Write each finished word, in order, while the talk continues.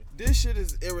This shit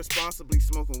is irresponsibly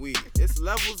smoking weed. It's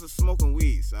levels of smoking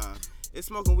weed, son. It's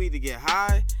smoking weed to get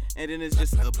high, and then it's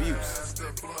just abuse.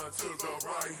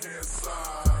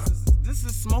 This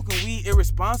is smoking weed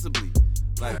irresponsibly.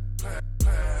 Like, I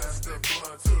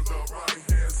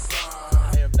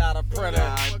am not a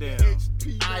predator. goddamn.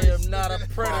 I am not a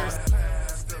predator.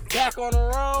 Back on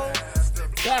the road.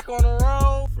 Back on the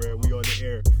road. Fred, we on the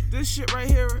air. This shit right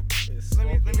here, let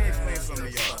me explain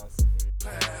something to y'all.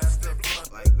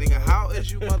 Like, nigga, how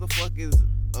is you motherfuckers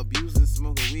abusing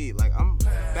smoking weed? Like, I'm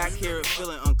back here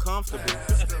feeling uncomfortable,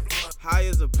 high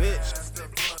as a bitch.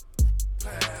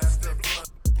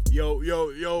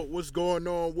 Yo, what's going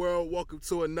on, world? Welcome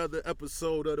to another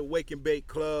episode of the Wake and Bake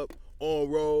Club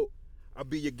on road. I'll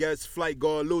be your guest, Flight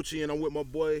Guard Lucci, and I'm with my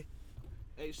boy.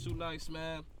 Hey, too nice,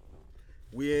 man.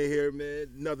 We in here, man.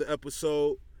 Another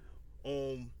episode.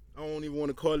 I don't even want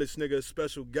to call this nigga a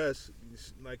special guest.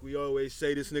 Like we always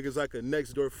say, this nigga's like a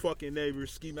next door fucking neighbor.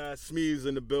 Smeez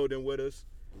in the building with us.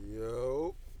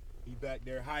 Yo. He back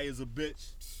there high as a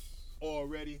bitch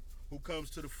already. Who comes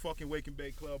to the fucking Wake and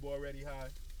Bake Club already high?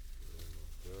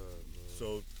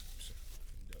 So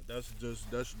that's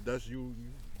you.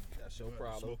 That's your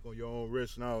problem. Smoke on your own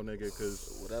risk now, nigga,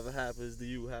 cause Whatever happens to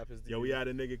you happens to you. yo, we had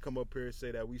a nigga come up here and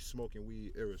say that we smoking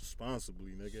weed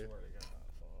irresponsibly, nigga.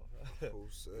 Who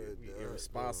said We that?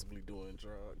 irresponsibly doing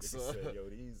drugs. Nigga said, yo,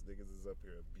 these niggas is up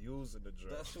here abusing the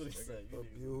drugs. That's what he nigga. said. You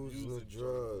Abusing using the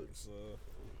drugs.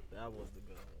 That was the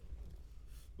good one.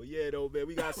 But yeah, though, man,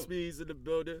 we got Smeez in the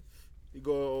building. He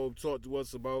gonna talk to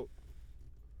us about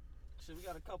Shit, we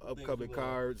got a couple upcoming things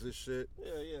cards and shit.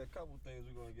 Yeah, a couple things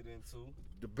we're gonna get into.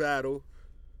 The battle.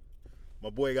 My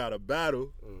boy got a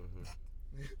battle.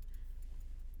 Mm-hmm.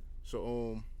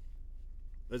 So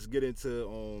let's get into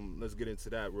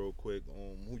that real quick.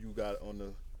 Who you got on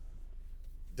the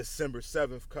December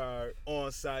 7th card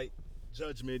on site,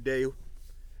 Judgment Day,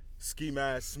 Ski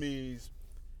Mask Smeez,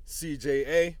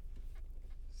 CJA.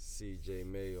 CJ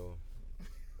Mayo.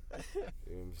 You know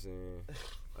what I'm saying?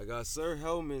 I got Sir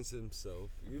Hellman's himself.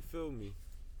 You feel me?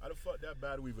 How the fuck that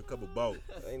battle even come about?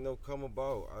 Ain't no come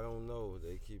about. I don't know.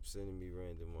 They keep sending me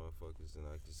random motherfuckers and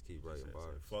I just keep writing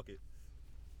bars. Fuck it.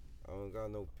 I don't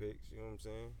got no picks, you know what I'm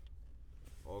saying?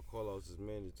 All call outs is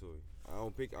mandatory. I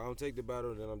don't take the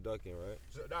battle, then I'm ducking, right?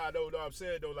 So, I'm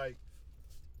saying though, like,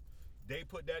 they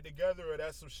put that together or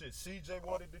that's some shit CJ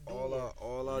wanted to do? All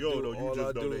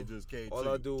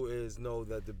I do is know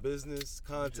that the business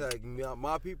contact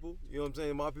my people, you know what I'm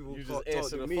saying? My people You talk just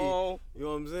answer to the me, phone. you know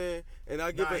what I'm saying? And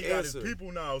I give Nah, an he got answer. his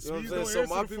people now. You know what I'm Smeez saying? don't So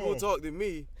answer my the people phone. talk to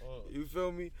me, you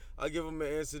feel me? I give them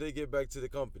an answer, they get back to the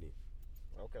company.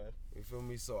 Okay. You feel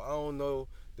me? So I don't know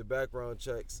the background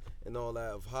checks and all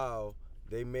that of how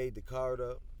they made the card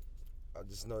up. I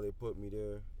just know they put me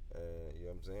there, and you know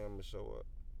what I'm saying? I'm gonna show up.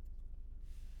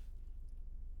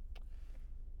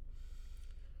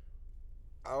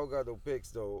 I don't got no picks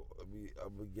though.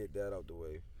 I'm gonna get that out the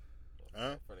way.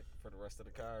 Huh? For the rest of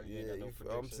the card, you Yeah, ain't got no I'm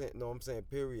prediction? saying I'm saying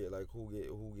period. Like who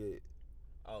get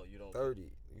Oh, you don't. 30?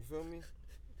 You feel me?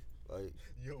 Like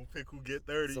You don't pick who get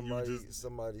 30.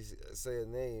 somebody say a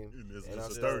name And it's and I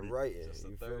just a start 30. writing. Just a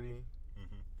You feel 30. me?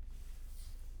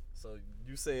 So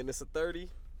you saying it's a 30?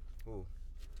 Who?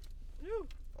 You.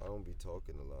 I don't be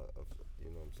talking a lot. You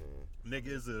know what I'm saying?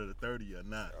 Nigga, is it a 30 or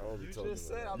not? I don't be You talking just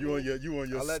a said lot. You on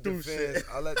your I let the stew fans. shit.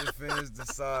 I let the fans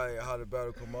decide how the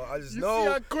battle come out. I just You know.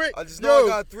 see how quick? I just know Yo, I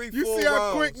got 3-4 You see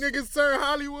how quick rounds. niggas turn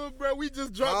Hollywood, bro? We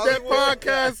just dropped Hollywood. that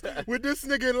podcast with this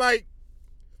nigga like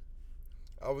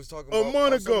I was talking A about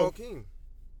month I was talking ago. about King.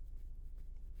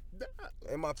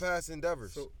 In my past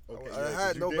endeavors, So, okay, I yeah, had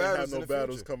 'cause no you didn't battles have no in the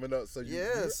battles future. coming up. So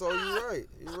Yeah, so you're right.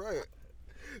 You're right.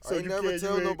 So I ain't you never can't-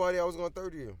 tell you ain't- nobody I was gonna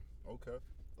 30 him. Okay.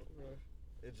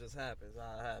 It just happens.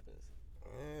 How it happens.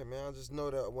 Yeah, man. I just know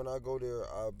that when I go there,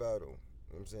 I battle. You know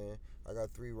what I'm saying? I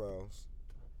got 3 rounds.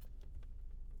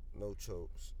 No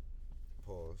chokes.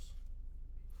 Pause.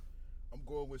 I'm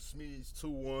going with Smeez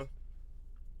 2-1.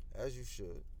 As you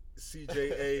should.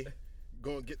 CJA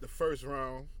gonna get the first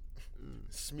round.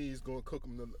 Smeez gonna cook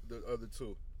him the other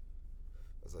 2.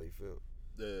 That's how you feel.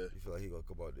 Yeah, You feel like he gonna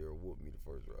come out there and whoop me the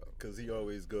first round. cause he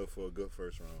always good for a good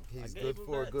first round. He's gave good him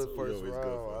for a that good too. first He always round.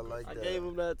 good for a I good like I that. gave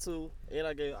him that too, and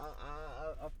I gave.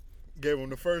 I Gave him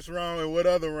the first round and what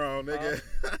other round, nigga?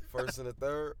 First and the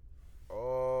third.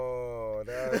 Oh,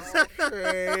 that's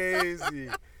crazy.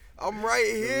 I'm right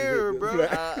here, bro.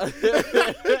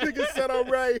 Nigga said I'm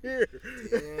right here.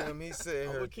 Damn, he's sitting I'm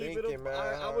here gonna keep thinking, it. man.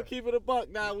 I'm gonna keep it a buck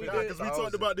now. We Nah, did. cause we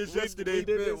talked about this yesterday. We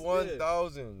did this,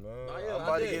 1,000, man. Nah, yeah, I'm I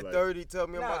about to did. get 30. Tell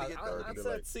me I'm Nah, about to get 30. I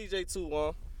said CJ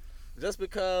 2-1, just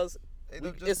because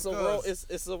It's a road.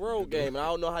 It's a road game, and I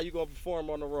don't know how you gonna perform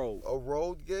on the road. A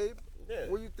road game? Yeah.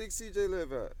 Where you think CJ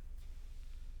live at?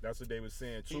 That's what they was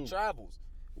saying too. He travels.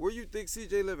 Where you think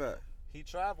CJ live at? He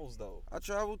travels though. I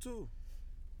travel too.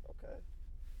 Okay.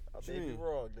 I What you may be mean?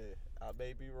 wrong there. I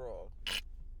may be wrong.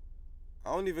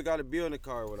 I don't even gotta be on the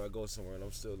car when I go somewhere and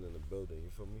I'm still in the building, you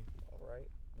feel me? All right.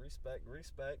 Respect.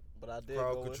 But I did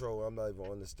Crowd go control, I'm not even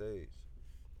on the stage.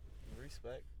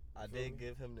 Respect. I feel did me?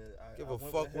 give him the. Give I a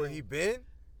went fuck with where him he been?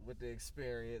 with the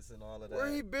experience and all of that.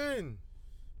 Where he been?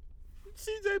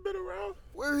 CJ been around.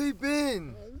 Where he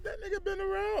been? That nigga been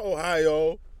around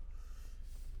Ohio.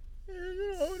 Yeah,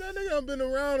 you know, that nigga done been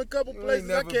around a couple You places.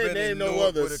 ain't I never can't been name in no Newark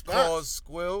other with a spots. cause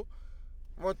squill.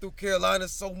 Run through Carolina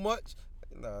so much.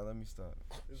 Nah, let me stop.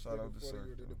 Shout out to Sir.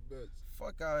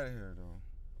 Fuck out of here though.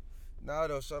 Nah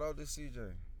though, shout out to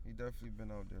CJ. He definitely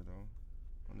been out there though.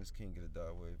 On this King of the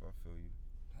Dot Wave, I feel you.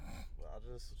 Well,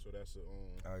 I just. So that's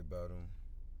a I about him.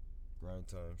 Grind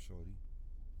time, shorty.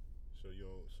 So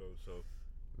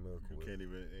Miracle you Whip. can't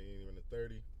even ain't even a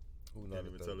 30. Who You not can't a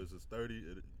even 30? tell us it's 30.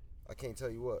 I can't tell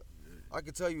you what. I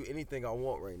can tell you anything I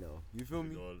want right now. You feel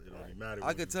me? It don't even matter.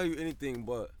 I could tell you anything,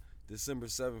 but December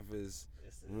 7th is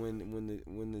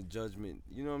when the judgment,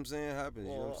 you know what I'm saying, happens.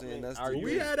 You know what I'm saying? That's the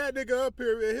We day. had that nigga up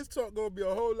here, man. His talk gonna be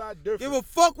a whole lot different. Give a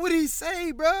fuck what he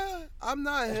say, bruh. I'm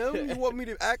not him. You want me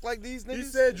to act like these niggas? He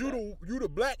said you the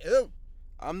black him.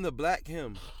 I'm the black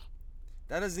him.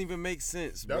 That doesn't even make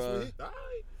sense, That's bruh. what he. All right.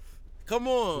 Come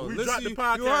on. We Listen, dropped the you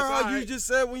podcast, heard how you alright. just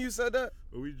said when you said that?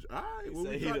 All right. Well,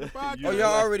 said we he dropped the the- podcast. Oh,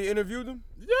 y'all already interviewed him?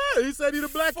 Yeah, he said he the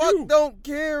black Fuck, you. don't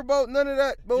care about none of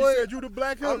that, He boy. said you the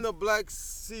black him. I'm the black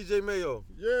CJ Mayo.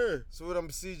 Yeah. So what I'm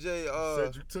CJ, He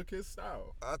said you took his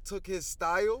style. I took his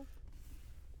style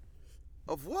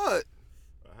of what?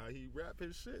 How he rap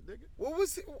his shit, nigga. What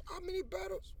was he? How many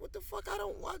battles? What the fuck? I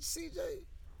don't watch CJ.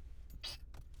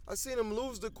 I seen him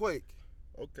lose the Quake.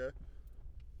 Okay.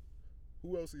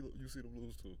 Who else you see them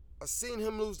lose to? I seen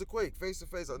him lose the Quake face to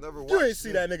face. I never watched. You ain't see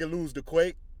him. that nigga lose the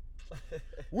Quake.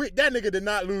 That nigga did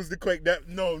not lose the Quake.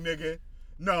 No, nigga.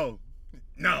 No.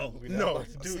 No.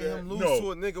 I seen him lose No.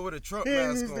 to a nigga with a Trump He didn't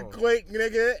mask lose the on. Quake,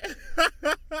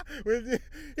 nigga.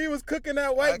 He was cooking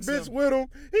that white Ask bitch him. with him.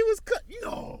 He was cook.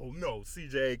 No.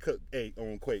 CJ ain't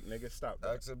on Quake, nigga. Stop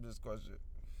that. Ask him this question.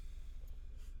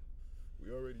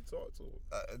 We already talked to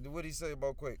him. What did he say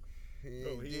about Quake?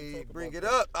 No, he didn't He talk bring about it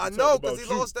Quake. up. I He know talked because about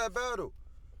he you. lost that battle.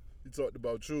 He talked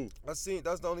about you. I seen.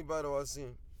 That's the only battle I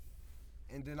seen.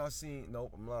 And then I seen.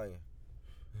 Nope, I'm lying.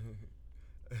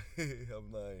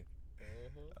 I'm lying.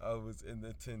 I was in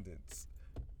attendance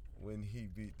when he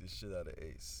beat the shit out of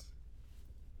Ace.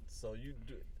 So you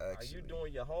do? Are Actually. you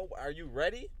doing your homework? Are you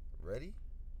ready? Ready?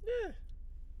 Yeah.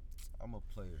 I'm a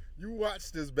player. You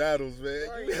watched his battles, man.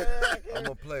 Right, You- man. I'm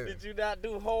a player. Did you not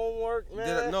do homework,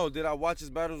 man? Did I watch his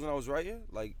battles when I was writing?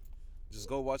 Like, just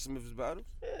go watch some of his battles?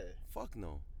 Yeah. Fuck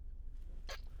no.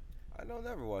 I don't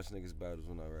never watch niggas battles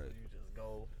when I write. You just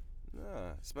go.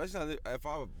 Nah, especially if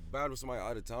I battle somebody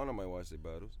out of town, I might watch their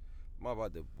battles. I'm not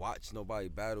about to watch nobody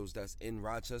battles that's in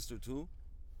Rochester too.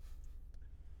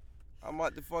 I'm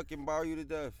about to fucking bar you to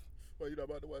death. Why you not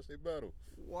about to watch their battle?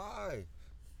 Why?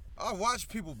 I watch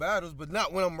people battles, but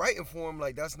not when I'm writing for them.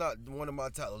 Like, that's not one of my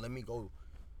titles. Let me go.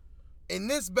 In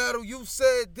this battle, you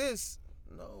said this.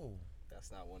 No.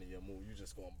 That's not one of your moves. You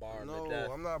just gonna bar him No, to death.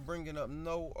 I'm not bringing up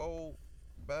no old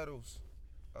battles.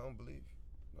 I don't believe.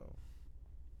 No.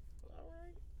 All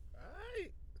right.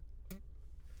 Alright.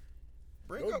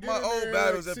 Bring Don't up get my in old there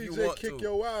battles like if you CJ want kick to.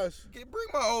 your ass. Bring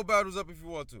my old battles up if you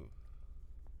want to.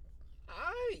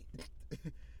 Alright.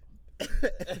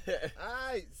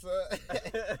 Alright, son. What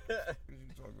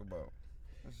you talking about?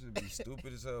 That should be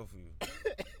stupid as hell for you.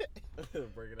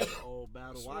 Bringing up an old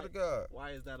battle. Swear Why? to God.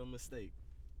 Why is that a mistake?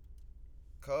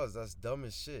 Cause that's dumb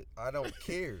as shit. I don't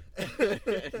care.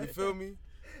 You feel me?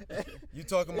 You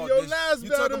talking about Yo, this? last You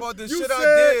battle, talking about this you shit I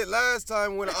said- did last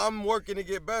time when I'm working to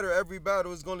get better. Every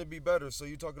battle is gonna be better. So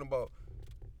you talking about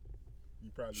You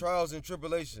probably, trials and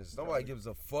tribulations? Nobody Probably. gives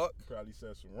a fuck. probably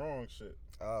said some wrong shit.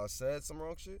 I said some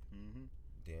wrong shit. Mm-hmm.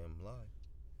 Damn lie.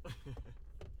 I mean,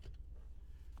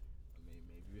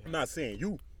 maybe you have, I'm not saying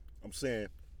you. I'm saying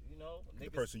you know, the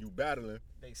niggas, person you battling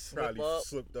they slip probably up.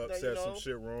 slipped up, they, said you know, some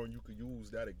shit wrong. You could use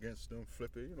that against them,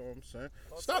 flip it. You know what I'm saying?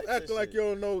 All Stop types of acting like shit. you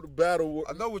don't know the battle.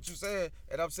 I know what you're saying,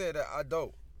 and I'm saying that I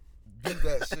don't do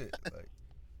that shit. Like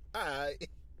Alright. the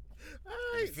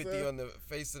Alright, 50 son. on the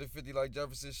face of the 50 like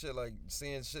Jefferson shit, like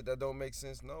saying shit that don't make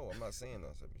sense. No, I'm not saying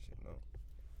that type of shit. No,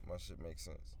 my shit makes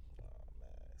sense. Oh, man.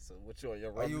 So what you on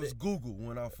your I rub use Google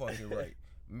when I fucking write.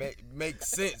 make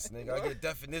sense, nigga. I get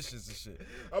definitions and shit.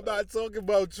 I'm not talking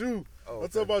about you. Oh, I'm okay.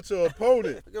 talking about your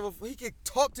opponent. He can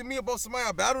talk to me about somebody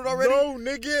I battled already? No,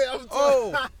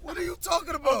 nigga. What are you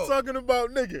talking about? I'm talking about,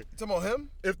 nigga. You talking about him?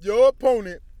 If your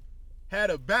opponent had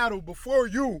a battle before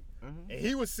you, and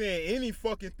he was saying any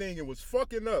fucking thing and was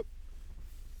fucking up,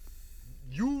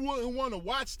 you wouldn't want to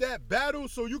watch that battle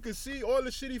so you can see all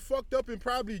the shit he fucked up and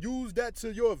probably use that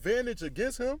to your advantage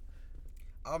against him?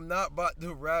 I'm not about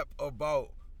to rap about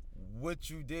what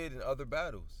you did in other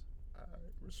battles. All right,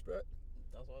 respect.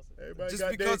 That's what I said. Everybody Just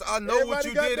got because their- I know what everybody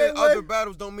you got did their in way. other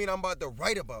battles don't mean I'm about to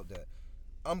write about that.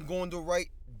 I'm going to write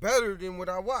better than what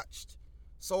I watched.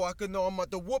 So I could know I'm about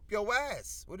to whoop your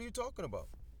ass. What are you talking about?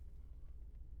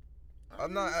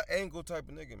 I'm not an angle type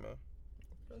of nigga, man.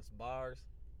 That's bars.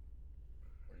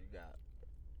 What you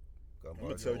got? I'm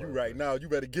gonna tell you right now, you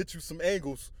better get you some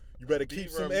angles. You better keep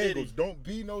some Mitty. angles. Don't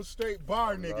be no straight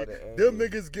bar I'm not nigga. an Them angle.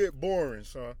 niggas get boring,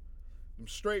 son. Them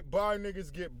straight bar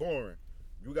niggas get boring.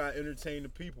 You gotta entertain the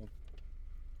people.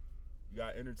 You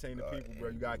gotta entertain the people, bro.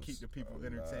 You gotta keep the people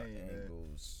entertained, man.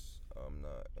 I'm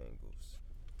not angles.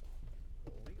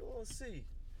 We gonna see.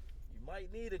 You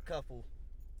might need a couple.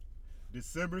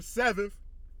 December 7th,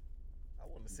 I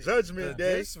want to see. Judgment The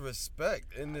Day.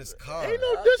 disrespect in this car. Ain't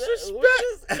no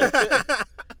disrespect.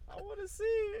 I want to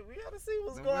see. We gotta see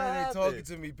what's The going way to they happen. talking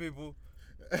to me, people.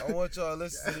 I want y'all to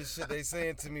listen to this shit they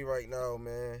saying to me right now,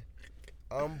 man.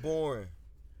 I'm boring.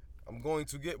 I'm going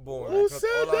to get boring. Who because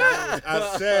said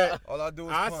all that? All I do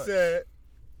is I punch. said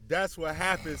that's what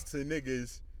happens to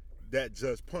niggas that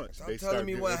just punch. Stop They telling start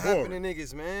me getting what boring. happened to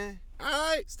niggas, man. All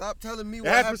right. Stop telling me It what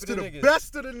happens happened to to the niggas.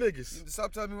 best of the niggas.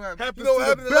 Stop telling me what happened. Happens You know what to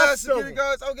happened the to the last best of security them.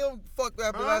 guards? I don't give a fuck what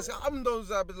happened to the last. Huh? I'm those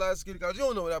that happened to the last security guards. You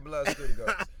don't know what happened to the last security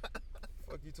guards.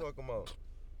 Fuck you talking about?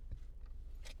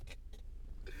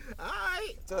 All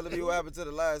right. Telling me what happened to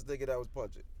the last nigga that was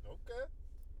punching.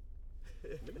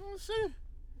 Okay. You know what I'm saying?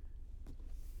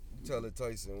 You telling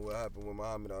Tyson what happened when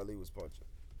Muhammad Ali was punching.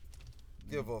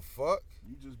 Give a fuck.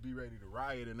 You just be ready to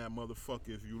riot in that motherfucker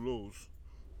if you lose.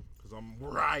 Cause I'm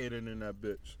rioting in that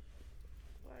bitch.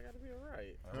 I gotta be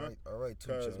alright. All right,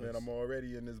 two Cause chains. man, I'm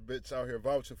already in this bitch out here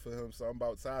vouching for him, so I'm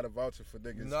about tired of vouching for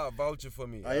niggas. You're not vouching for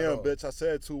me. I at am, all. bitch. I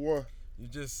said 2-1. You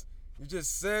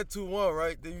just said 2-1,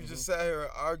 right? Then you just sat here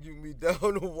and argued me down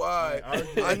to why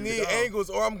I need angles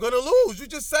or I'm gonna lose. You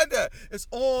just said that. It's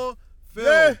on film.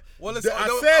 Yeah. Well, it's I a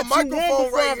said 2-1 microphone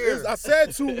before right here. I said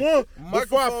 2-1 before I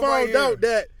Microphone found right here. out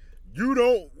that you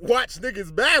don't watch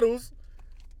niggas battles.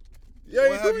 Yeah,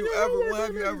 When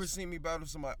have you ever seen me battle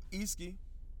somebody? Iski.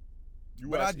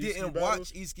 But I didn't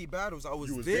watch Iski battles. I was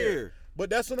You was there. But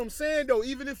that's what I'm saying though.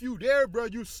 Even if you there, bro,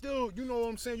 you still, you know what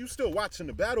I'm saying. You still watching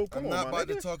the battle. Come I'm on, not my about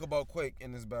to nigga. talk about Quake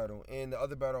in this battle. And the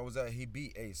other battle I was at, he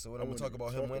beat Ace. So what I'm gonna talk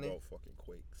about him winning? About fucking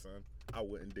Quake, son. I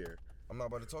wouldn't dare. I'm not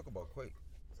about to talk about Quake.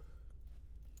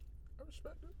 I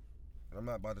respect it. And I'm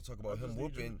not about to talk about him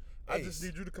whooping I Ace. just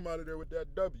need you to come out of there with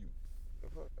that W. I'm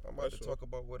about That's to all. talk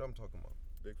about what I'm talking about.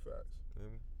 Big facts. You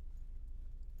hear me?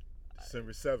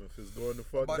 December 7th is going the I'm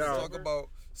fuck about down. to talk about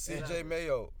CJ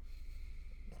Mayo.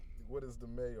 What is the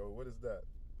mayo? What is that?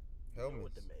 You know Helmets.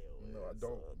 what the mayo is. No, I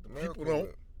don't. The Miracle people don't.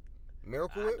 Whip.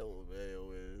 Miracle I Whip? know what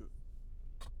mayo is.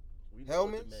 We know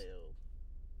Helmets? what the mayo.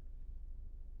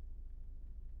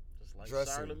 Just like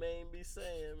Dressing. Charlemagne be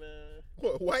saying, man.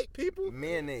 What, white people?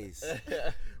 Mayonnaise.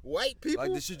 White people?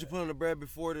 Like the shit you put on the bread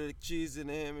before the cheese and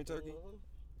the ham and turkey?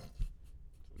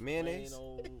 Mayonnaise? Plain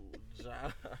old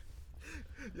John.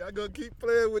 Y'all gonna keep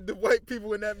playing with the white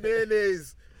people in that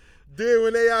mayonnaise. Then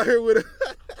when they out here with a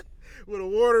with a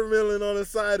watermelon on the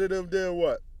side of them, then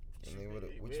what? And they would've-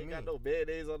 We What you ain't got mean? no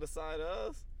mayonnaise on the side of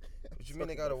us. What you mean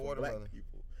they got a For watermelon? black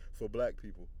people. For black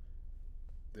people.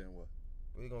 Then what?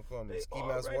 What you gonna call me? They Ski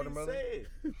mask already watermelon?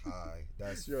 said. Hi,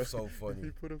 that's Yo, so If funny.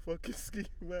 you put a fucking ski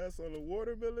mask on a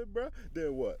watermelon, bro,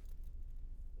 then what?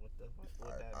 What the fuck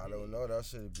would that I be? don't know. That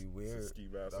should be It's weird. a ski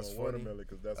mask That's on funny. watermelon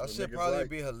because that's That what should niggas probably like.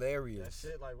 be That hilarious.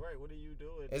 shit like, right, what are you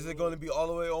doing? Is it dude? going to be all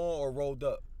the way on or rolled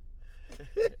up?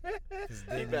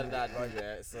 He better not do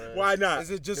that, son. Why not? Is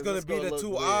it just 'Cause going it's to be gonna the look two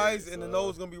weird, eyes and the son.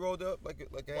 nose going to be rolled up like a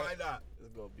Why hat? not?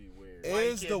 It's gonna be weird. Why you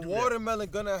Is can't the do that? watermelon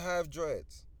going to have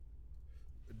dreads?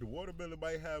 The watermelon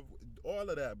might have all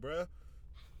of that, bruh.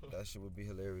 That shit would be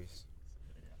hilarious.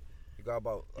 You got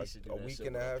about He like should do a that week shit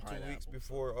and a with a half, 2 pineapple, weeks son.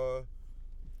 before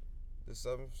the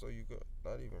 7th, so you could,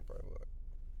 not even probably like,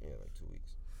 like 2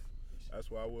 weeks. That's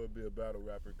why I would be a battle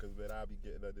rapper because, man, I be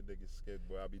getting under niggas' skin,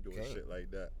 boy. I be doing Can't. shit like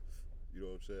that. You know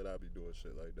what I'm saying? I be doing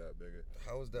shit like that, nigga.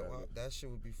 How is that? Nah, That shit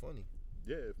would be funny.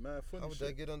 Yeah, man, funny How would shit.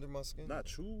 that get under my skin?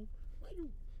 Not you. Why you?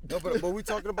 No, but we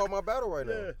talking about my battle right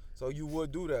now. Yeah. So you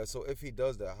would do that. So if he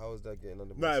does that, how is that getting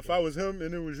under my Nah, skin? if I was him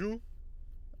and it was you,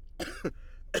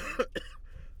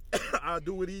 I'll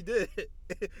do what he did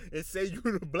and say you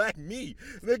the black me,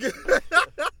 nigga.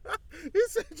 He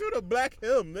said you the black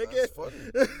him, nigga. That's funny.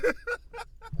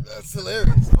 That's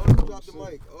hilarious. Oh, you dropped the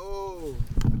mic. Oh,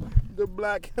 The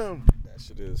black him. That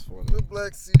shit is funny. the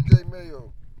black CJ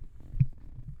Mayo.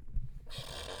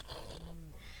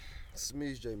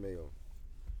 Smeez J Mayo.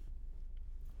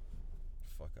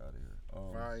 Fuck out of here.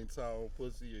 Fine tall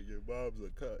pussy and your mom's a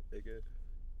cut, nigga.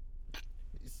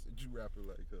 He said you rapping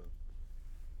like her.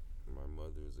 My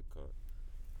mother is a cunt.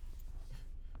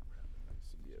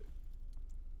 Yeah.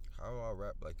 How do I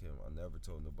rap like him? I never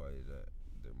told nobody that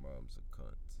their mom's a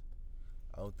cunt.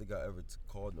 I don't think I ever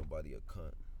called nobody a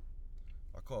cunt.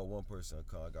 I called one person a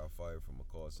cunt. I got fired from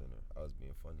a call center. I was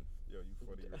being funny. Yo, you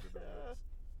funnier than the rest.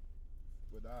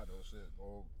 But nah, though, shit.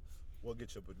 We'll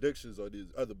get your predictions on these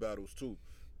other battles too.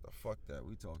 Fuck that.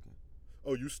 We talking.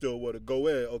 Oh, you still want to go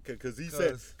in? Okay, cause he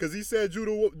said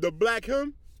you the black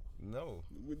him. No.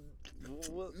 You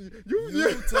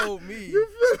You told me.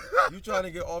 You trying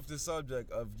to get off the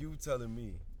subject of you telling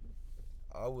me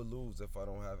I would lose if I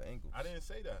don't have angles. I didn't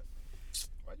say that.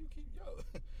 Why you keep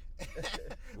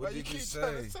What Why did you keep say?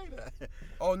 trying to say that?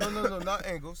 Oh no, not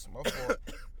angles. My fault.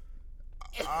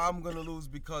 I'm gonna lose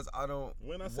because I don't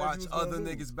When I said watch you was gonna other lose,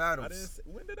 niggas battles.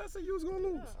 When did I say you was gonna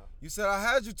lose? You said I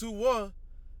had you 2-1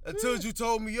 until you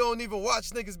told me you don't even watch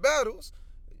niggas battles.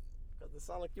 Cause it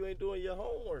sound like you ain't doing your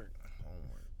homework.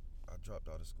 Homework. I dropped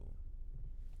out of school.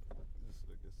 This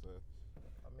nigga said.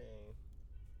 I mean,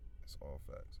 It's all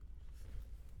facts.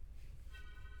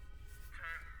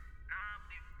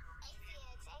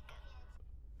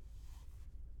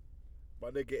 My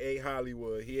nigga A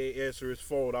Hollywood, he ain't answer his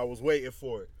phone. I was waiting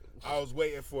for it. I'm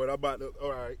about to.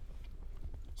 All right.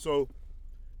 So,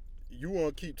 you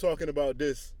want to keep talking about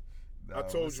this? Nah, I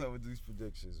told what's you. up with these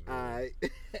predictions, man? All right.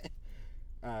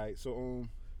 All right. So, I was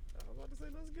about to say,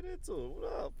 let's get into it.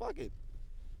 What up? Fuck it.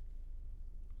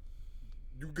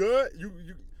 you good?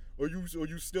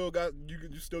 You still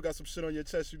got some shit on your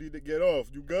chest you need to get off.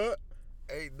 You good?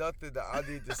 Ain't nothing that I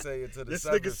need to say into the This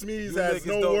seventh. nigga Smeez You has niggas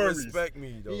no don't worries. respect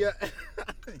me though. Yeah.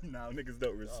 Nah, niggas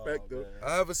don't respect them. man.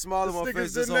 I have a smile on my This face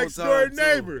nigga's this the whole next time. door too.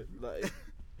 neighbor. Like,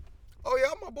 Oh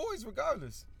yeah, I'm my boys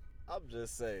regardless. I'm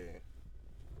just saying.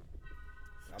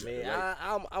 I mean,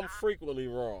 I'm frequently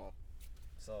wrong.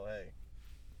 So hey.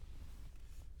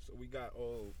 So we got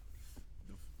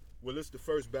well, it's the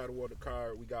first battle on the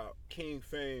card. We got King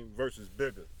Fame versus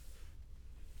Bigger.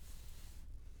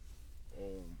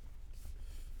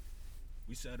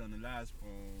 We said on the last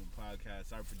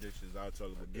podcast our predictions. I'll tell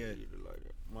them again.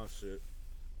 My shit.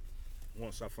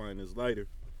 Once I find this lighter.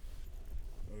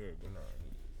 Okay, Nah,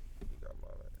 he got my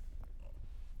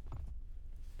lighter.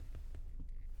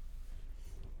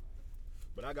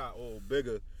 but I got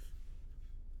Bigger.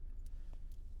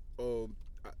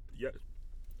 Yeah.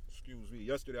 Excuse me.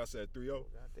 Yesterday I said 3-0.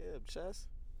 Goddamn, chess.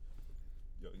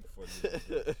 Yo, you funny.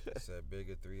 You said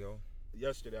Bigger 3-0.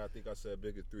 Yesterday I think I said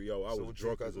Bigger 3-0. I So was what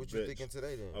drunk you, as a what bitch. you thinking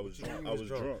today then? I was What you drunk. mean I you was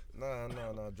drunk.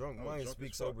 Nah. Drunk I was minds drunk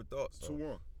speak as fuck. sober thoughts. though.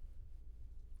 2-1.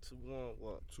 2-1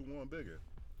 what? 2-1 Bigger.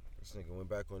 This nigga went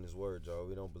back on his word, y'all.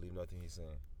 We don't believe nothing he's saying.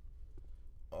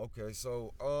 Okay,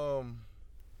 so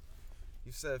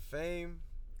you said Fame,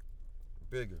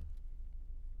 Bigger.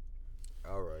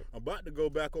 All right. I'm about to go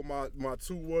back on my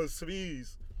 2-1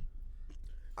 Smeez.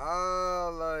 I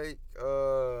like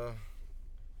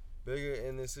Bigger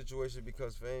in this situation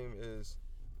because Fame is.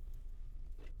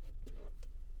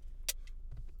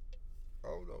 I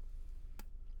don't know.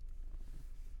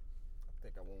 I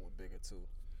think I went with Bigger too.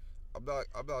 I'm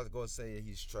not gonna say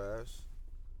he's trash.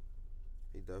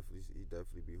 He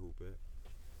definitely be hooping.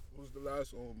 What was the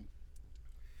last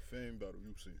Fame battle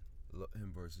you seen?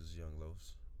 Him versus Young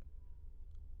Los.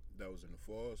 That was in the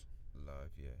falls.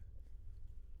 Live, yeah.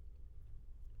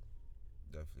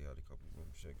 Definitely had a couple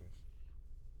room shakers.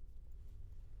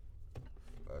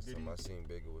 Last Did time he? I seen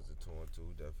Bigger was the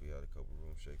 2-on-2. Definitely had a couple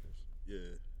room shakers.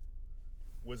 Yeah.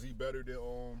 Was he better than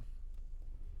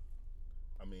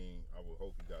I mean, I would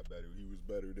hope he got better. He was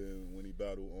better than when he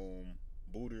battled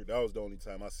Booter. That was the only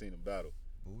time I seen him battle.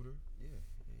 Booter? Yeah.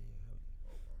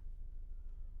 Hell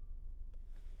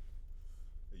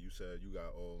And you said you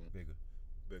got yeah. Bigger.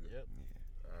 Bigger. Yep.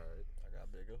 Yeah. All right. I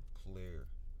got Bigger. Clear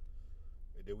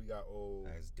And then we got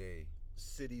as day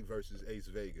City versus Ace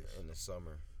Vegas. in the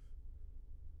summer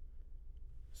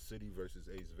City versus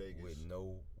Ace Vegas. with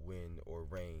no wind or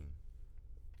rain.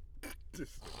 You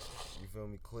feel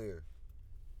me? Clear.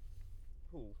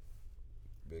 Who?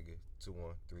 Bigger. 2-1,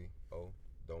 3-0.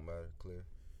 Don't matter. Clear.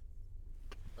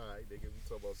 All right, nigga, we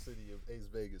talk about City of Ace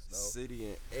Vegas now. City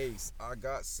and Ace. I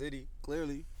got City.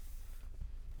 Clearly.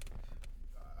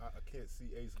 can't see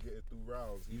Ace getting through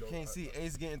rounds. You can't see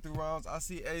Ace getting through rounds. I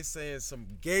see Ace saying some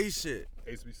gay shit.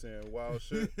 Ace be saying wild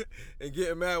shit. And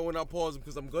getting mad when I pause him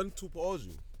because I'm going to pause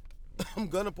you. I'm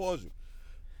going to pause you.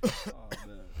 Oh,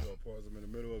 man. You gonna pause him in the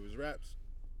middle of his raps?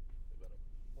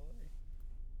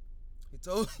 He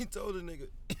told the nigga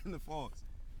in the pause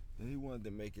that he wanted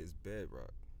to make his bed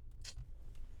rock.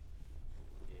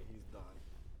 Yeah, he's done.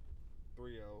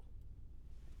 3-0.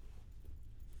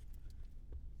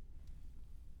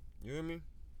 You hear me?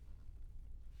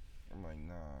 I'm like,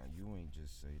 nah, you ain't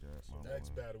just say that. So my next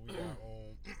boy. battle we got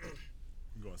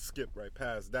we're gonna skip right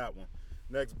past that one.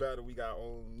 Next battle we got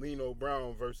Lino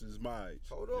Brown versus Smeez.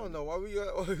 Hold on, though. Why we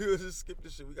just skip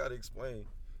this shit? We gotta explain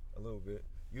a little bit.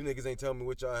 You niggas ain't tell me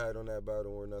what y'all had on that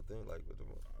battle or nothing. Like, what the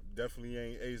Definitely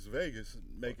ain't Ace Vegas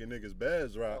making niggas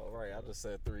beds rock. Oh, right. I just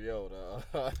said 3-0, though.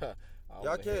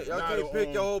 y'all can't Nah,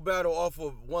 pick your whole battle off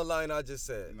of one line I just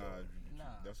said. Nah, Nah.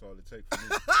 that's all it takes for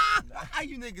me.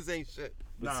 You niggas ain't shit.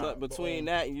 Nah, Between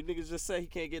that and you niggas just say he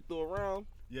can't get through a round.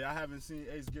 Yeah, I haven't seen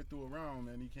Ace get through a round,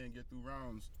 and he can't get through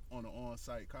rounds on an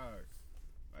on-site card.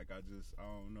 Like, I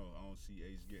don't know. I don't see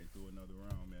Ace getting through another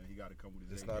round, man. He got to come with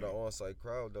his It's A not an game. on-site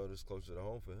crowd, though. It's closer to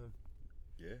home for him.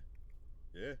 Yeah.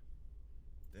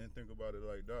 Didn't think about it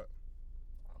like that.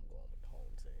 I'm going with the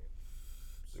home team.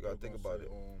 You gotta think about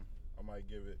it. I'm gonna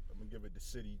give it the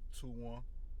City 2-1.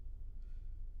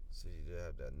 See, they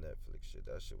have that Netflix shit.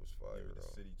 That shit was fire, Give it the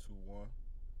though. City 2-1.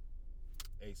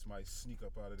 Ace might sneak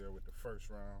up out of there with the first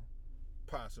round,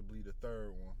 possibly the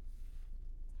third one.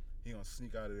 He gonna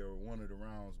sneak out of there with one of the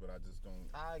rounds, but I just don't.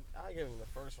 I give him the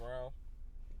first round.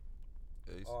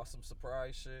 Ace. Awesome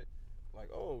surprise shit. Like,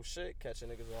 oh shit, catching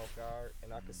niggas off guard,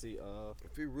 and I can see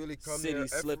If he really come City there,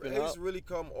 slipping if Ace up. really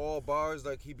come all bars,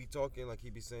 like he be talking, like he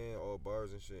be saying all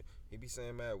bars and shit. He be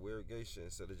saying mad weird gay shit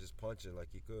instead of just punching like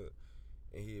he could,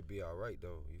 and he'd be all right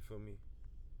though. You feel me?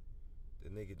 The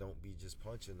nigga don't be just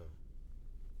punching them.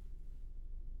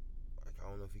 Like I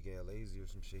don't know if he getting lazy or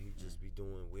some shit. He just be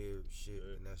doing weird shit,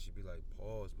 and that should be like,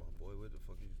 pause, my boy. What the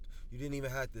fuck you didn't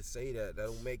even have to say that.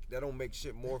 That don't make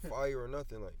shit more fire or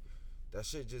nothing. Like that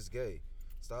shit just gay.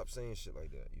 Stop saying shit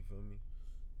like that. You feel me?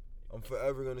 I'm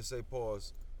forever gonna say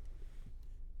pause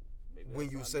maybe when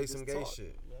that's you how say niggas some gay talk.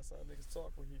 shit. That's how niggas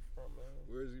talk where he from, man.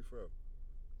 Where is he from?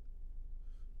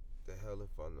 The hell if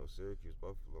I know? Syracuse,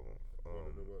 Buffalo,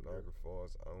 Niagara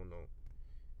Falls. I don't know.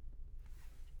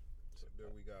 So there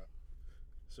we got.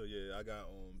 So yeah, I got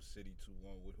City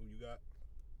 2-1. With who you got?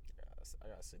 I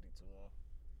got City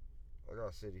 2-1. I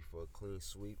got City for a clean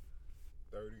sweep.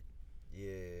 30.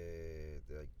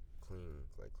 Yeah, like clean.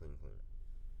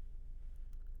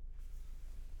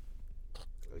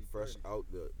 Like fresh out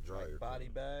the dryer. Like body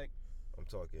clean. bag. I'm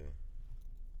talking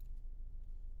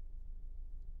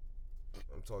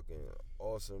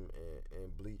awesome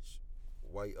and bleach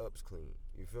white ups clean.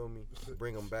 You feel me?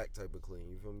 Bring them back type of clean.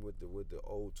 You feel me? With the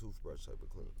old toothbrush type of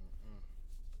clean.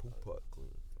 Poop putt clean.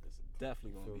 It's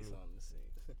definitely gonna Feel be me? something to see.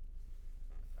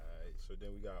 Alright, so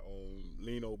then we got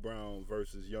Lino Brown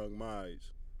versus Young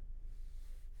Mize.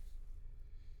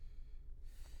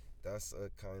 That's a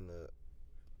kind of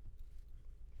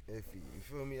iffy. You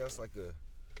feel me? That's like a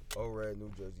O-Rad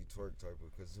New Jersey twerk type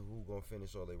of, because who gonna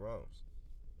finish all their rounds?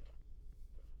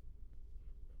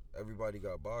 Everybody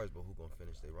got bars, but who gonna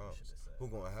finish their rounds? should've said- Who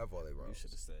gonna have all their You rounds? should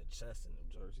have said chest in New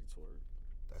Jersey twerk.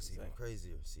 That's even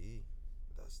crazier. See,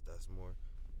 that's more.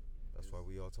 That's why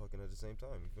we all talking at the same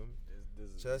time. You feel me? This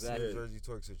is Chess and exactly, New Jersey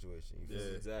twerk situation. You feel Yeah.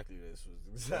 me? exactly this was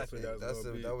That's exactly. what that's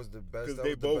gonna be. That was the best. Because That they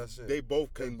was the both best shit. they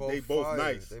both fire.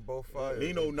 nice. They both fire.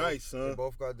 Lino They nice, both, son. They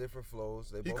both got different flows.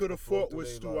 They He both could have can flow fought through with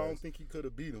their Stu. I don't lines. think he could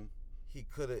have beat him. He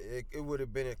could have. It would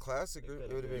have been a classic.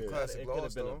 It would have been classic It could loss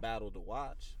have been though. a battle to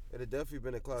watch It'd have definitely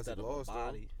been a classic instead of a loss though.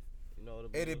 body. You know what I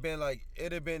mean?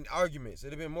 It'd have been arguments.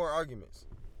 It'd have been more arguments.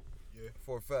 Yeah.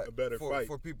 For a fact. A better fight.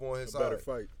 For people on his A side. better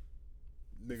fight.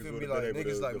 You Niggas feel would me? have Like been able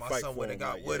niggas to, like to my fight son for would have him.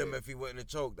 got Like, with him yeah. if he wouldn't have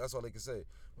choked. That's all they could say.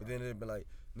 But then it'd been like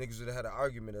niggas would have had an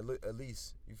argument at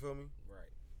least. You feel me?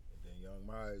 Right. And then Young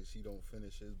Mize, he don't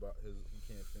finish his. He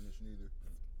can't finish neither.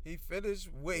 He finished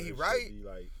with So he it should right. be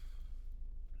like,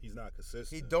 he's not consistent.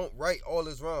 He don't write all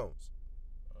his rounds.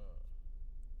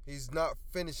 He's not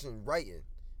finishing writing.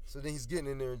 So then he's getting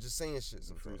in there and just saying shit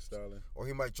sometimes. freestyling. Or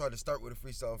he might try to start with a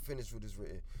freestyle and finish with his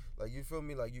written. Like, you feel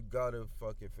me? Like, you gotta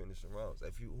fucking finish the rounds.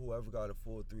 If whoever got a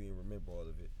full 3 and remember all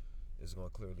of it is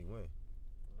gonna clearly win.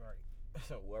 Right.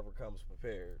 Whoever comes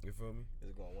prepared You feel me?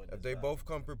 is gonna win. If this they battle. both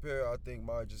come prepared, I think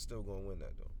Marge is still gonna win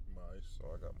that though. Mize. So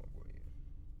I got my boy here.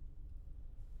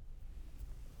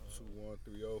 2-1,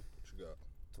 3-0. What you got?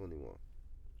 21.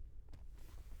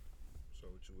 So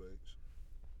what you H?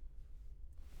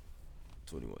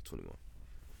 21.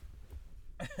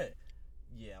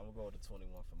 Yeah, I'm gonna go with the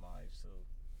 21 for my age too.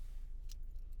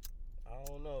 I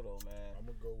don't know though, man. I'm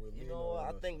gonna go with Lino. You know what?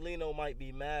 I think Lino might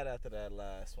be mad after that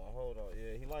last one. Hold on,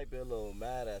 yeah, he might be a little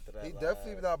mad after that. He last.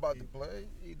 definitely not about to play.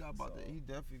 He not about to. He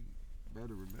definitely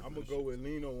better remember. I'm gonna go with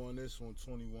Lino on this one,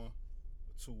 21,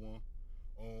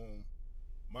 2-1.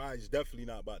 Mine's definitely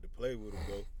not about to play with him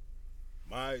though.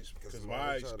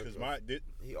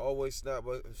 He always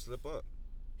slip up.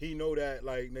 He know that,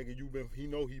 like, nigga, he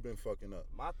know he been fucking up.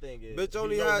 My thing is, Bitch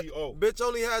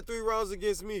only had 3 rounds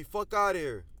against me. Fuck out of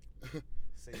here.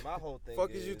 See, my whole thing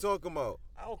Fuck is you talking about?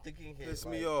 I don't think he can hit. Piss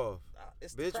me off.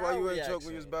 Bitch, why you ain't choke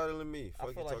when you was battling me? Fuck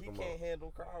I feel you like talking he about? can't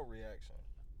handle crowd reaction.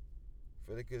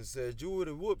 Finna could said you would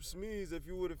have whooped Smeez if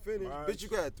you would have finished. Bitch, you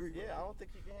got 3 rounds. Yeah, I don't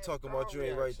think he can handle Talking crowd about you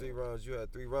ain't reaction. right 3 rounds. You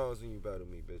had 3 rounds when you battled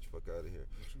me, bitch. Fuck out of here.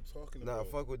 What you talking Nah,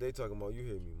 about? fuck what they talking about. You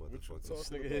hear me, motherfucker. talking This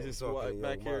nigga about? hit his Talking wife to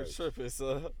back Young here Mike. tripping,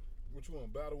 son. What you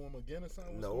want, battle him again or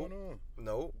something? What's No. going on?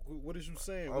 No. What is you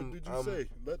saying? What did you say?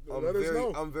 Let I'm us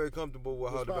know. I'm very comfortable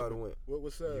with how the battle went.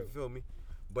 What's You that? feel me?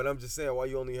 But I'm just saying, why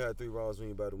you only had 3 rounds when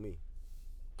you battled me?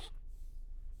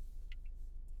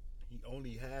 He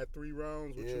only had 3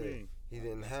 rounds? What you mean? He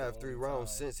didn't have 3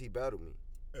 rounds since he battled me.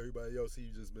 Everybody else, he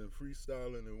just been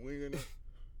freestyling and winging it.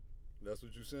 That's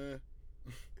what you saying?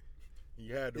 He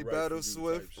had the He right battled for you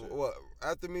Swift. type shit. What?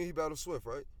 After me, he battled Swift,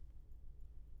 right?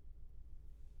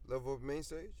 Level up main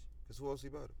stage? Because who else he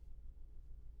battled?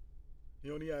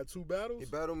 He only had 2 battles? He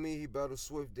battled me, he battled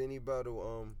Swift, then he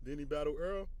battled Then he battled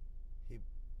Earl? Nah,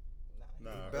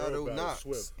 Nah, he battled Earl Knox.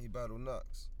 Swift. He battled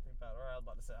Knox. he battled. I was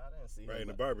about to say I didn't see him. Right in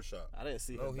the barbershop. I didn't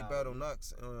see him. No, he battle battled me.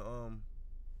 Knox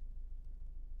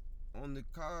on the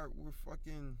card with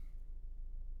fucking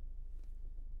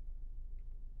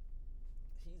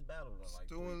He's battled on like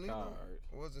Stu 3 and Lino. cards.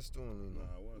 Was it Stu and Lino?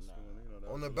 Nah, it wasn't Stu and Lino. That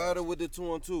On was the last battle one. with the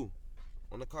 2-on-2.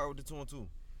 On the card with the 2-on-2.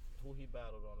 Who he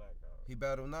battled on that card? He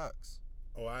battled Knox.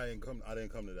 Oh, I didn't come to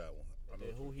that one. I And know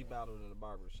then who what he you're battled in the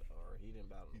barbershop, or he didn't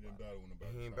battle. He in the didn't barbershop. battle in the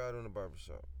barbershop. He ain't battled in the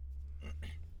barbershop.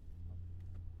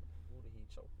 Who did he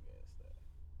choke against?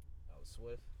 That was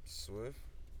Swift. Swift.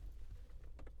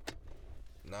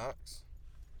 Knox.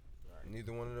 Right.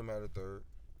 Neither one of them had a third.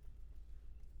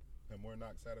 And more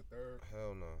knocks had a third.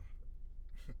 Hell no.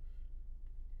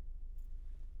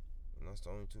 And that's the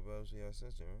only 2 battles he had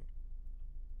since then, right?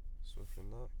 Swift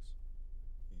and Knox.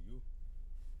 And you.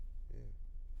 Yeah.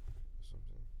 That's what I'm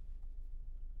saying.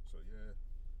 So yeah.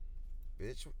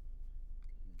 Bitch.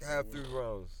 Have 3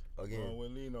 rounds again. Going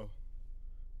with Lino.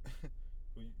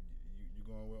 Who you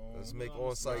going with? Let's make I'm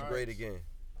on-site great Smiles? again.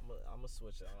 I'm gonna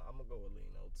switch it. I'm gonna go with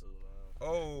Lino too, man.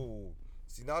 Oh.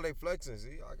 See, now they flexing.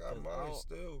 See, I got 'Cause mine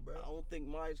still, bro. I don't think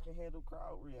Myers can handle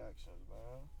crowd reactions,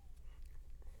 man.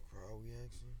 Crowd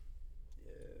reaction.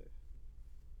 Yeah.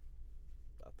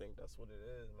 I think that's what it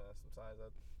is, man.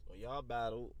 Sometimes when y'all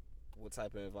battled, what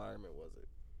type of environment was it?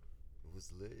 It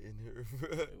was lit in here, bro.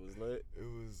 It was lit. It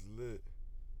was lit.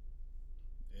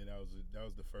 And that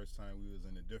was the first time we was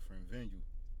in a different venue.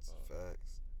 It's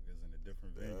facts. We was in a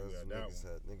different Yeah, venue at that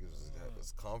one. Niggas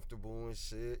was comfortable and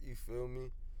shit. You feel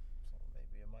me? So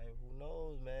maybe it might. Who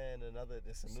knows, man? Another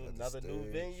new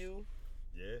stage. venue.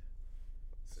 Yeah.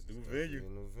 It's a new Definitely venue. a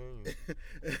new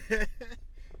venue.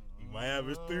 He might have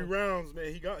his 3 rounds,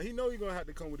 man. He know he gonna have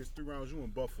to come with his 3 rounds. You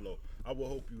in Buffalo. I will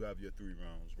hope you have your 3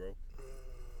 rounds, bro.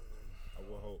 I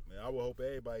will hope, man. I will hope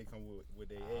everybody come with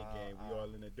their A game. We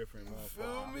all in a different Feel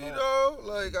motherfucker. me though?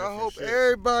 Like I Different hope shit.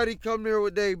 everybody come there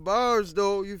with their bars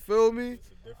though. You feel me? It's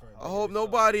a different. I hope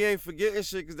nobody ain't forgetting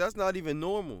shit because that's not even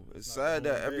normal. It's Not sad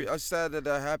that normal, it's sad that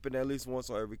happened at least once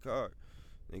on every card.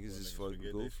 Niggas Well, just niggas fucking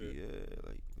forget they goofy, shit. yeah.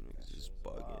 Like niggas shit just is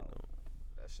bugging wild. though.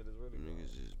 That shit is really good.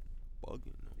 Niggas just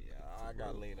bugging though. Yeah, I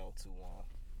got Lino 2-1.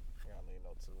 I got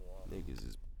Lino 2-1. Niggas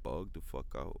is bugged the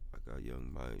fuck out. I got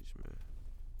Young Miles, man.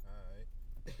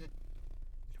 Alright.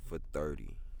 For 30.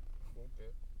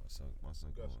 Okay. My son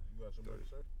You going. got somebody,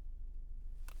 sir?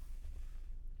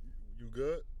 You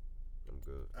good? I'm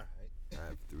good. Alright. I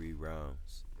have 3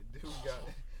 rounds. Then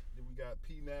we got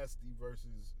P Nasty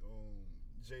versus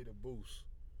Jada Boost.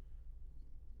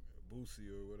 Boosie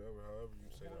or whatever, however you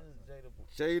say that.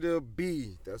 Jada Jada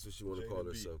B. That's what she want to Jada call B.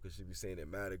 herself because she be saying it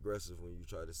mad aggressive when you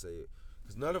try to say it.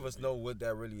 Because none of us know what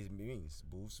that really means.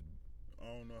 Boost, I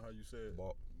don't know how you say it.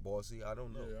 bossy, I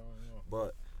don't know. Yeah, I don't know.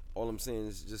 But all I'm saying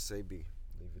is just say B.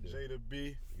 Leave it there. Jada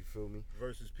B You feel me?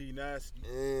 versus P Nasty.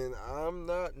 And I'm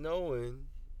not knowing,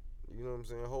 you know what I'm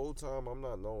saying? The whole time I'm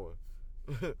not knowing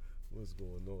what's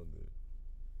going on there.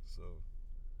 So,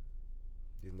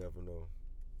 you never know.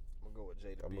 I'm gonna go with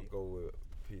Jada I'm B. going to go with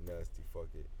P Nasty, fuck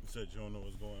it. You said you don't know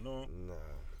what's going on. Nah.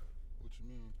 What you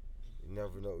mean? You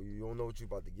never know. You don't know what you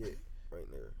about to get right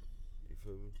there. You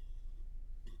feel me?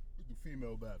 the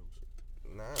female battles?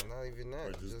 Nah, not even that.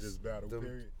 Or just this battle them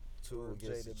period? two Or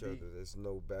against Jada each B. other. There's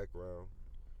no background.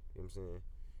 You know what I'm saying?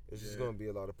 It's just gonna be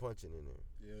a lot of punching in there.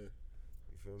 Yeah.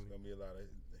 You feel It's me? gonna be a lot of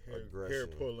hair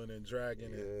Aggression. pulling and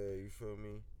dragging. Yeah, you feel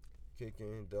me?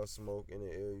 Kicking, dust smoke in the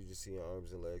air. You just see your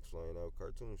arms and legs flying out.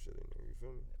 Cartoon shit in there. You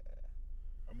feel me?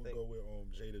 I'm gonna go with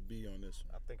Jada B on this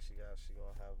one. I think she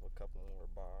gonna have a couple more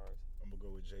bars. I'm gonna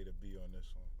go with Jada B on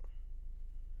this one.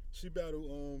 She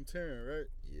battled Taryn, right?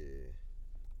 Yeah,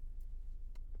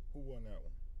 Who won that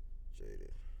one?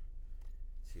 Jada.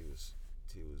 T was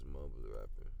mumble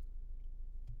rapping.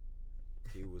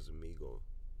 He was Amigo.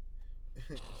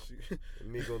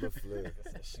 Amigo the Flair.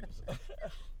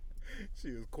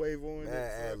 She was Quavo in Mad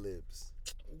it. ad-libs.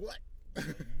 What?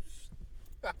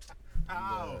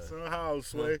 How? Somehow,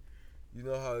 Sway. You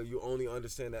know how you only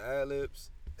understand the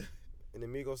ad-libs in the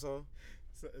Amigo song?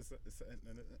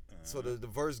 So the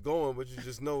verse going, but you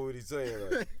just know what he's saying.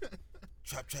 Like,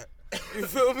 trap. You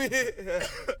feel me?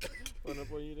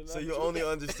 So you only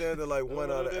understand the like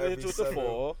one out of every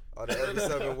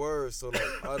seven words. So like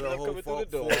out of the whole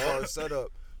four-part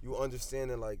setup, you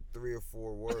understanding like 3 or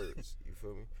 4 words. You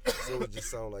feel me? So it just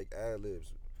sound like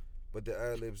ad-libs. But the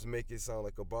ad-libs make it sound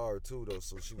like a bar too though.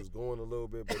 So she was going a little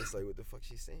bit, but it's like what the fuck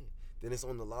she saying? Then it's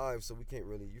on the live, so we can't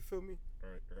really, you feel me?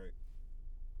 Right.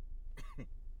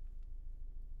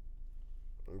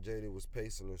 And Jada was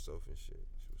pacing herself and shit.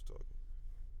 She was talking.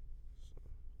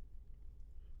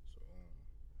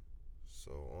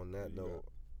 So on that note,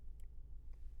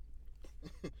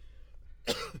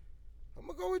 I'm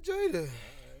gonna go with Jada.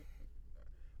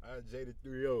 I had Jada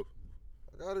 3-0.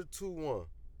 I got her 2-1.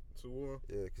 2-1.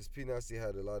 Yeah, cause P Nasty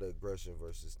had a lot of aggression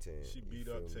versus 10. She beat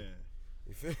up 10.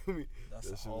 You feel me? That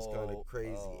shit was kind of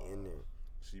crazy in there.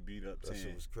 She beat up 10. That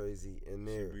shit was crazy in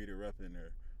there. She beat her up in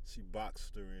there. She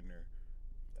boxed her in there.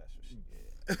 That's what she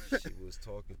did. She was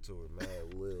talking to her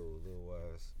mad Lil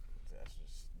Wise. That's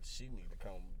just, she need to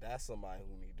come. That's somebody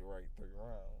who need to write 3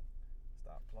 rounds.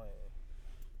 Stop playing.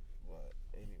 But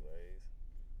anyways,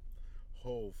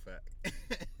 whole fact.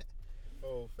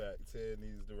 Whole fact. Ted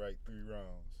needs to write 3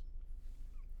 rounds.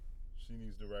 She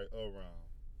needs to write a round.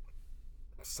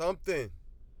 Something.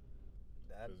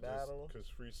 That battle. Because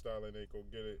freestyling ain't gonna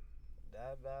get it.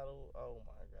 That battle. Oh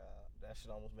my God. That should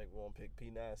almost make me want to pick P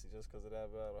Nasty just because of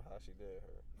that battle. How she did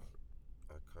her.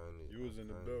 You was in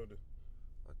the building.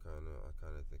 I kind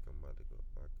of think I'm about to go.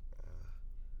 I'm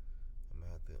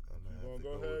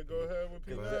gonna have to go ahead with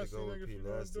P Nasty, nigga. P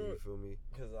Nasty, you feel me?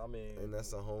 Because I mean, and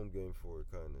that's a home game for her,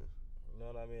 kind of. You know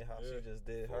what I mean? How she just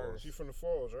did her. She from the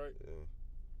Falls, right? Yeah,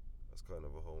 that's kind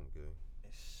of a home game.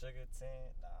 And Sugar 10.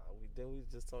 Nah, we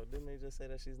just talked. Didn't they just say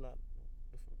that she's not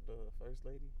the first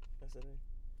lady yesterday?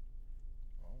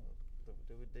 Oh,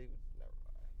 Never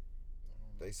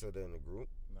mind. They said that in the group.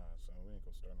 Nah, son, we ain't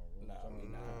gonna start no rumors. Nah, we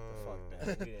not. Fuck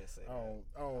that. We didn't say that.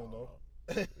 I don't know.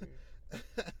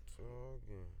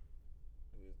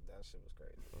 That shit was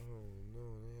crazy. Oh no,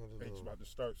 they had a Ain't about to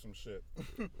start some shit.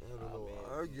 They had a little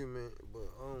argument, but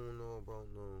I don't know about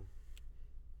no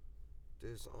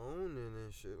disowning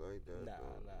and shit like that.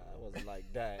 Nah, it wasn't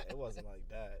like that. It wasn't like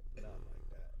that. Not like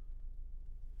that.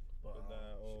 But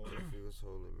she was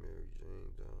holding Mary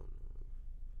Jane down.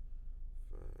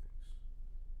 Facts.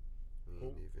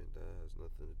 That has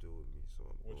nothing to do with me. So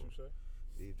What you say?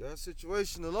 Leave that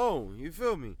situation alone. You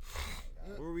feel me?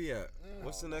 Where we at?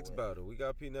 What's the next battle? We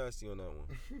got P Nasty on that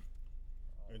one.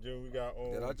 And then we got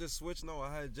Did I just switch? No, I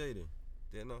had Jada.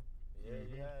 Didn't I? Yeah,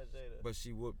 you had Jada. But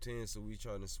she whooped 10, so we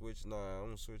trying to switch. Nah, I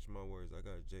don't switch my words. I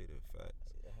got Jada.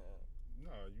 Facts.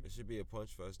 Nah, It should be a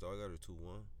punch fest, though. I got her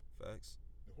 2-1. Facts.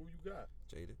 Who you got?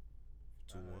 Jada.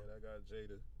 2-1. I got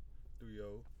Jada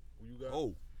 3-0. Who you got?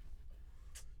 Oh.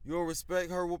 You don't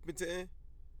respect her whooping 10?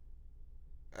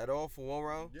 At all for 1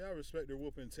 round? Yeah, I respect her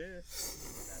whooping 10.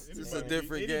 It's a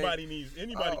different game.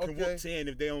 Anybody can whoop 10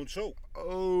 if they don't choke.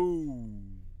 Oh.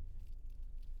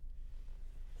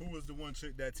 Who was the one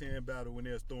chick that 10 battle when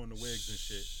they was throwing the wigs and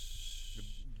shit?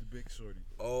 The big shorty.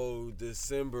 Oh,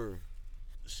 December.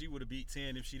 She would have beat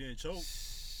 10 if she didn't choke.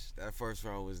 That first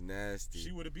round was nasty.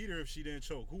 She would have beat her if she didn't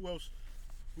choke. Who else?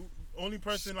 Only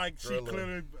person like Skrilla. She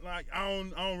clearly like I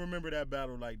don't remember that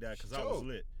battle like that because I was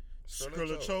lit.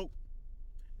 Skrilla choke.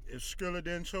 If Skrilla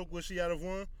didn't choke, would she have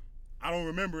won? I don't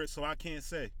remember it, so I can't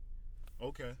say.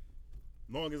 Okay.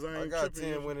 Long as I ain't got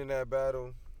tripping. 10 winning that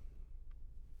battle.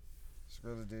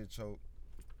 Skrilla did choke.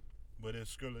 But if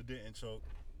Skrilla didn't choke,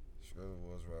 Skrilla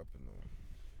was rapping though.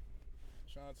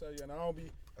 Trying to tell you, and I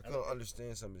couldn't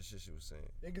understand some of the shit she was saying.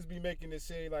 Niggas be making it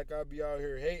seem like I be out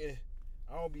here hating.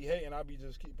 I don't be hating. I be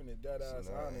just keeping it dead ass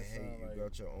honest. Hey, you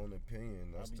got your own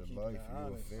opinion. That's the life.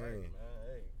 You a fan.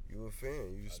 Hey. You a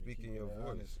fan. You speaking your voice.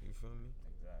 honest. You feel me?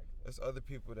 Exactly. There's other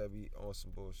people that be on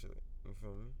some bullshit. You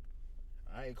feel me?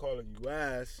 I ain't calling you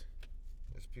ass.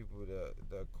 There's people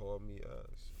that call me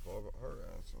ass, call her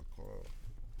ass, or call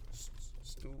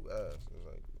Stu ass. It's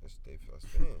like it's they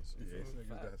fans. You Yeah, feel it's me?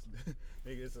 niggas that's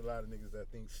nigga. It's a lot of niggas that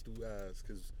think Stu ass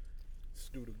because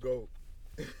Stu the goat.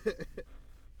 He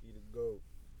the goat.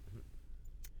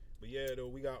 But yeah, though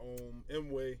we got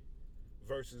M-Way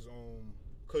versus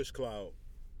Kush Cloud.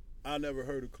 I never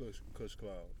heard of Kush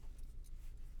Cloud.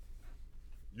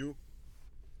 You?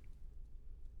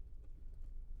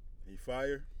 He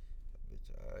fire? Bitch,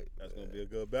 alright. That's gonna be a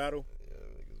good battle. Yeah,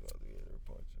 niggas about to be in there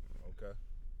punching. Okay.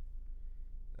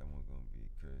 That one gonna be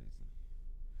crazy.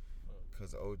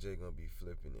 Cause OJ gonna be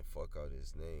flipping and fuck out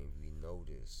his name. We know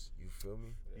this. You feel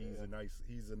me?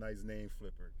 He's a nice name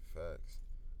flipper. Facts.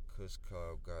 Kush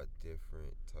Cloud got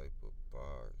different type of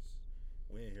bars.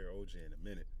 We ain't hear OJ in a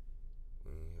minute.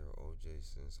 We ain't hear OJ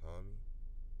since Hami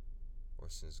or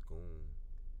since Goon.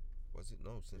 Was it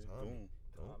no since Hami? Goon.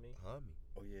 No, Hami.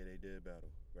 Oh yeah, they did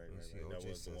battle. Right. See That OJ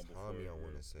was the one since before. Hami. I yeah.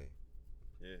 want to say.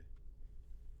 Yeah.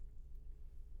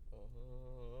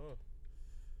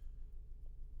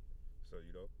 So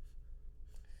you know.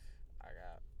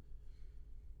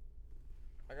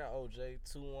 I got OJ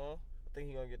 2-1. I think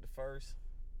he gonna get the first.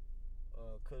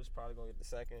 Kush probably gonna get the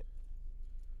second.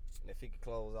 And if he could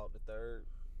close out the third,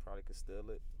 probably could steal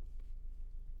it.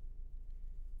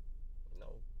 You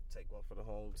know, take one for the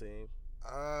home team.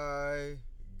 I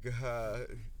got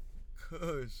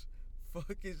Kush.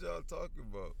 Fuck is y'all talking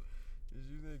about? Is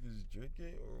you niggas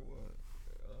drinking or what?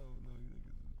 I don't know. You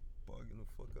niggas is bugging the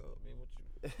fuck out.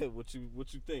 I mean,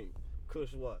 what you think?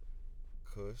 Kush what?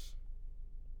 Kush.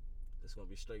 It's gonna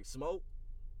be straight smoke.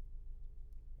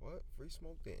 What? Free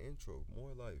Smoke the intro.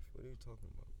 More life. What are you talking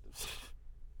about?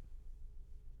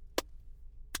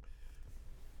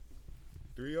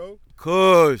 3-0?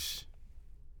 Kush.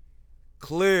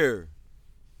 Clear.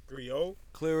 3-0?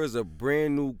 Clear as a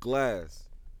brand new glass.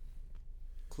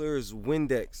 Clear as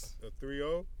Windex. A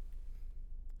 3-0?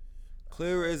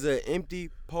 Clear as an empty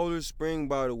Polar Spring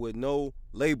bottle with no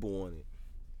label on it.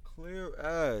 Clear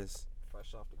as.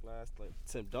 Fresh off the glass, like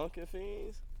Tim Duncan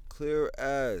fiends. Clear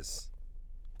as.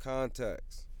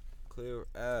 Contacts. Clear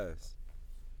as.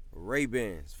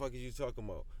 Ray-Bans. Fuck is you talking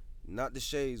about? Not the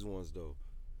shades ones though.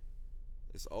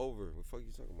 It's over. What fuck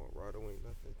you talking about? Rado ain't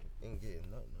nothing. Ain't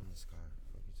getting nothing on this car.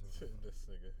 Fuck you talking about? This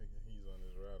nigga, he's on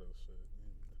his Rado shit.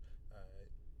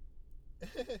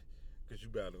 Alright. Cause you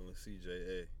battling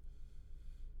CJA.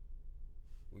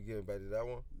 We getting back to that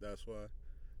one? That's why.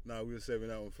 Nah, we were saving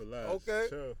that one for last. Okay.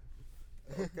 Sure.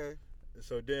 Okay.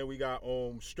 So then we got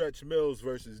Stretch Mills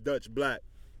versus Dutch Black.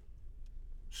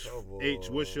 Oh, boy. H,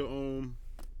 what's your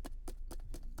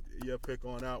pick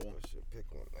on that one? What's your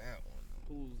pick on that one?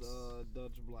 Who's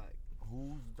Dutch Black?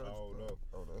 Who's Dutch I don't Black? know.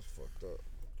 Oh, that's fucked up.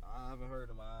 I haven't heard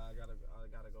him. I gotta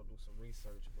go do some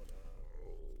research. But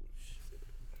Oh shit.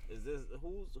 is this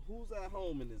who's at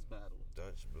home in this battle?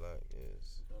 Dutch Black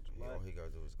is. Dutch Black. All he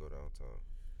gotta do is go downtown.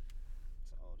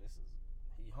 So this is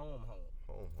he home. Home.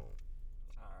 All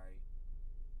right.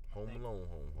 Home alone,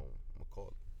 home. I'ma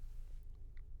call it.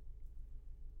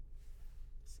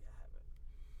 See, I haven't.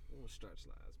 When was Stretch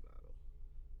last battle?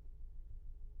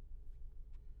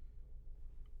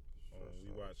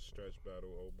 We watched Stretch battle,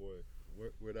 oh boy.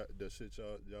 Where that the shit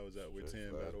y'all was at with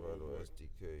 10 battle, oh boy.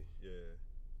 SDK. Yeah.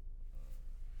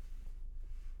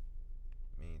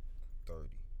 Mean 30.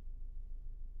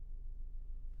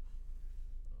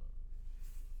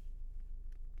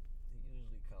 He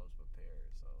usually comes prepared,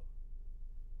 so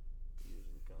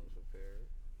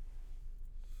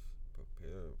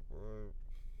Prepared, boy.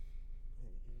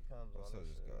 He comes I on this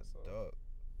just shit, got so. ducked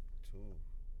two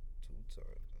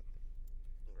times. I think.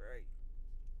 Right.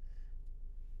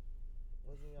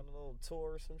 Wasn't he on a little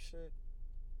tour or some shit?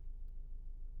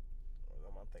 Or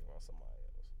am I thinking about somebody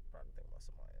else? Probably thinking about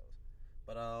somebody else.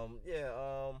 But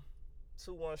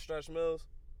 2-1 Stretch Mills.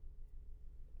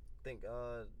 Think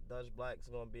Dutch Black's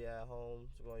gonna be at home.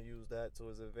 He's gonna use that to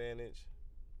his advantage.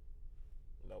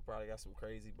 You know, probably got some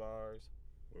crazy bars.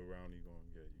 What round he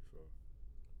gonna get you for?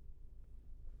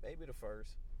 Maybe the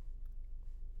first.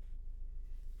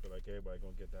 Feel like everybody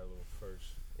gonna get that little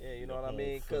first. Yeah, you The know what I home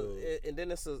mean? field. And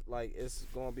then it's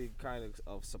gonna be kind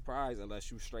of a surprise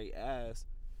unless you straight ass.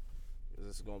 'Cause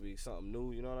it's gonna be something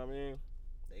new. You know what I mean?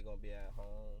 They gonna be at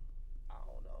home. I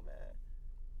don't know, man.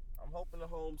 I'm hoping the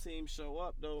home team show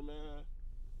up though, man.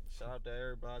 Shout out to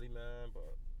everybody, man.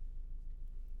 But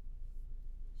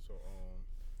So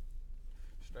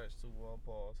Stretch 2-1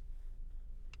 pause.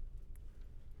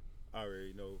 I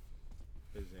already know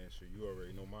his answer. You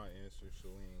already know my answer, so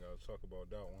we ain't gotta talk about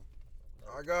that one.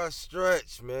 I got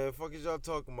Stretch, man. Fuck is y'all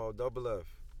talking about? Double F.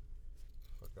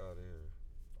 Fuck out of here.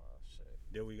 Oh shit.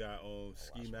 Then we got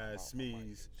Ski Mask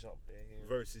Smeez Jump in here.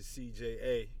 versus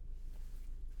CJA.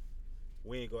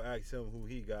 We ain't gonna ask him who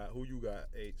he got. Who you got,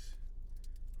 H?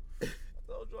 I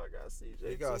told you I got CJ.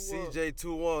 He got CJ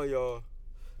 2-1, y'all.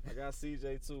 I got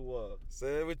CJ 2-1.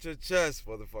 Say it with your chest,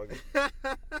 motherfucker.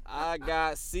 I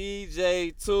got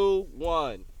CJ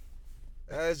 2-1.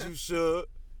 As you should.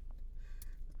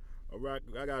 All right,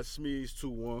 I got Smeez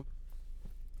 2-1.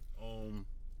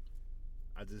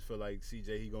 I just feel like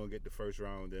CJ he gonna get the first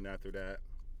round. Then after that,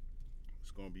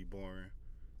 it's gonna be boring.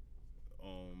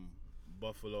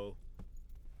 Buffalo.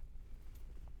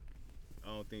 I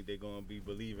don't think they're gonna be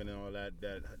believing in all that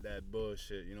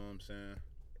bullshit. You know what I'm saying?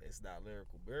 It's not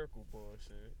lyrical miracle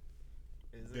bullshit.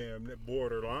 Is it? Damn, that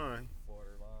borderline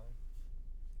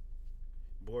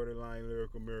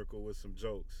lyrical miracle with some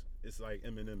jokes. It's like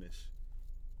Eminem-ish.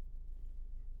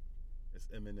 It's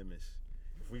Eminem-ish.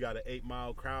 If we got an 8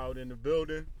 Mile crowd in the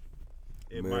building,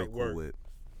 it might work. Whip.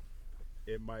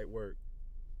 It might work.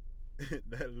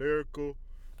 That lyrical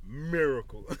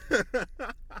miracle.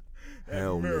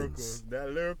 Hellmans.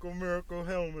 That lyrical miracle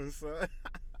Hellman, son.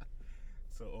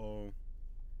 So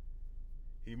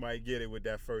he might get it with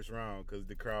that first round because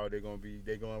the crowd they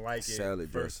gonna like it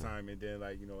Salad first dressing. time, and then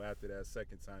like after that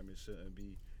second time it shouldn't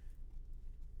be.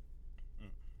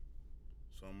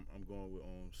 So I'm going with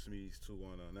Smeez 2-1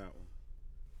 on that one.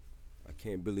 I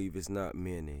can't believe it's not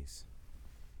mayonnaise.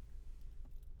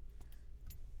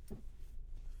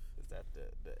 Is that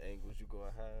the angles you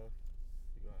gonna have?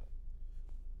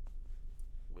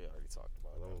 We already talked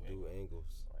about I don't that. do angles.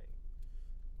 Like,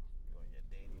 you on your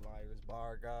Danny Myers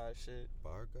bar guy shit?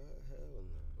 Bar guy? Hell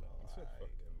no. It's a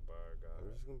fucking bar guy.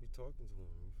 I'm just gonna be talking to him,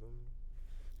 you feel me?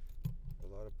 A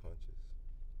lot of punches.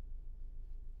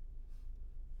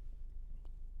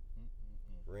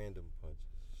 Random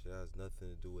punches. Shit has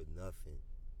nothing to do with nothing.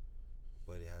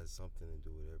 But it has something to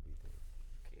do with everything.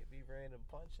 Can't be random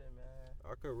punching, man.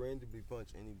 I could randomly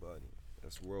punch anybody.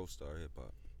 That's world star hip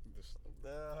hop. Those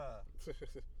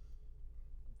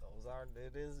are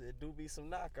it do be some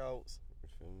knockouts. You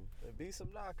feel me? It be some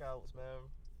knockouts, man.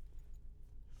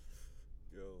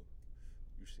 Yo,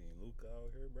 you seen Luca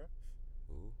out here, bro?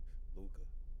 Who? Luca.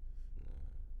 Nah.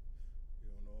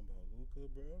 You don't know about Luca,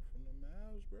 bro? From the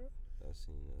Mavs, bro? I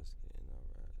seen us getting our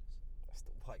ass. That's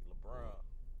the white LeBron.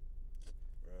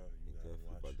 Bro, He you gotta definitely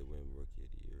watch about to him. win Rookie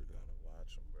of the Year, You though. gotta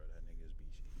watch him, bro. That nigga's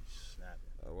he's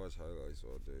snapping. I watch highlights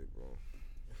all day, bro.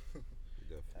 He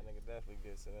That definitely. nigga definitely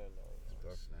gets it in, though.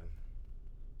 Definitely.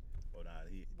 Oh, nah,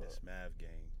 this Mav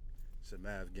gang. It's a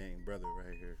Mav gang brother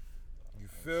right here. You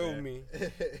feel me?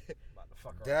 About to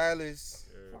fuck around. Dallas.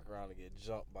 Fuck around and get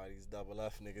jumped by these double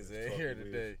F niggas It's in fucking here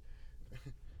weird. today.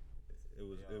 It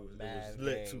was Mav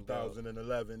lit gang,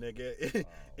 2011, nigga.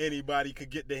 Anybody could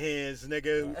get the hands,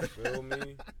 nigga. You feel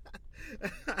me?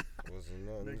 Wasn't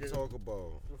nothing to Nigga. talk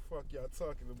about. What the fuck y'all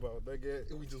talking about,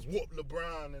 nigga? We just whooped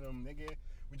LeBron and them, nigga.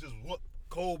 We just whooped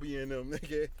Kobe and them,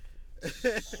 nigga.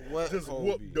 Sweat Just Kobe.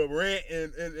 whooped Durant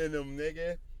and them,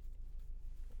 nigga.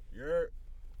 You're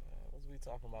What's we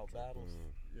talking about? Battles?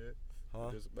 yeah.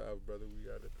 Huh? Just about, brother. We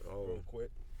got it real quick.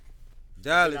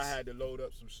 Dallas. Then I had to load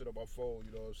up some shit on my phone,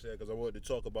 you know what I'm saying? Because I wanted to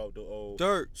talk about the old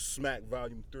Dirt. Smack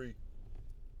Volume 3.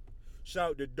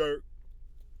 Shout out to Dirt.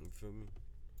 You feel me?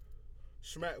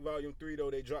 Smack Volume 3,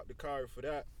 though, they dropped the card for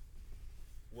that.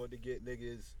 Wanted to get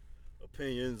niggas'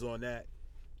 opinions on that.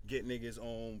 Get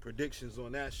niggas' predictions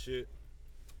on that shit.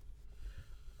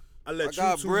 I let you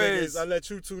two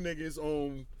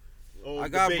niggas I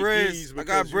got debate Briz. these I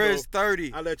got because, Briz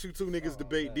 30. I let you two niggas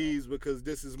debate these because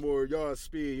this is more y'all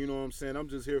speed, you know what I'm saying? I'm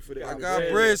just here for the I got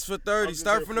entertainment. Briz for I'm 30. just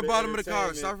Start here from for the bottom of the card.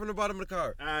 entertainment. Start from the bottom of the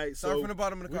card. All right, Start so from the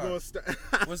bottom of the we're card. gonna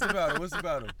start. What's the battle? What's the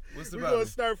battle? What's the We're battle? gonna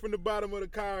start from the bottom of the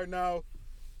card now.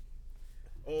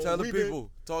 Tell the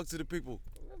people. Talk to the people.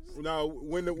 Now,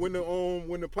 when the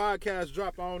podcast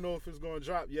drop, I don't know if it's gonna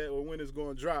drop yet or when it's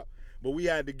gonna drop, but we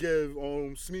had to give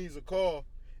Smeez a call,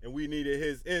 and we needed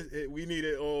What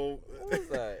was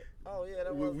that? Oh, yeah,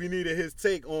 that was. we needed his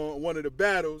take on one of the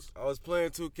battles, I was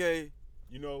playing 2K.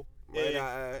 you know. Might And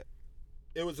I add?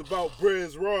 it was about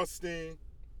Briz Rothstein,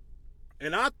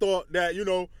 and I thought that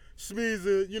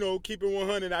Smeez, keep it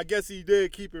 100. I guess he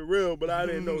did keep it real, but I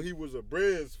didn't know he was a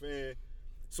Briz fan,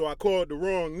 so I called the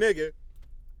wrong nigga.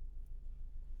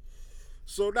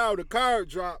 So now the card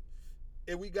dropped,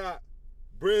 and we got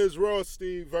Briz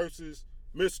Rothstein versus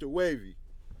Mr. Wavy.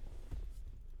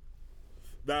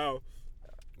 Now,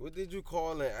 What did you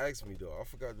call and ask me, though? I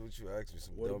forgot what you asked me.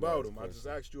 Some what dumb about ass him? I just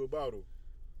question. asked you about him.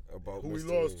 About Who Mr. he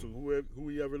lost Wavy. to? Who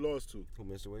he ever lost to? Who,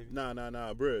 Mr. Wavy? Nah,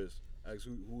 Briz. Ask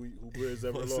who Briz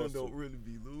ever My son lost don't to. really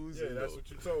be losing. Yeah, that's though. what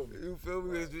you told me. You feel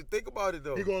me? Just think about it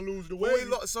though. He gonna lose the Who he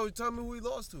way. so tell me who he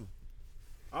lost to.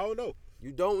 I don't know.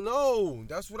 You don't know.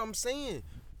 That's what I'm saying.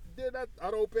 Yeah,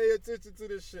 I don't pay attention to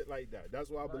this shit like that. That's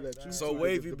why I been let you. So two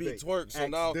Wavy niggas beat debate. Twerk. So Ask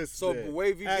now, this so man.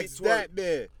 Wavy beat Ask Twerk. that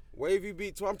man. Wavy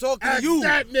beat Twerk. I'm talking Ask to you.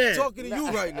 that man. I'm talking to you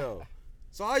right now.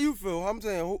 So how you feel? I'm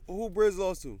saying who Briz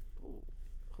lost to?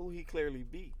 Who he clearly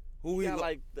beat. Who He he got lo-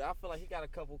 I feel like he got a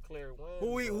couple clear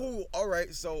wins. who? All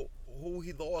right. So who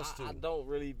he lost to? I don't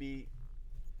really be.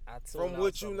 From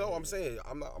what you know, I'm saying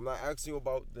I'm not asking you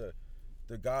about the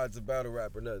gods of battle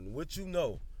rap or nothing. What you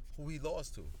know, who he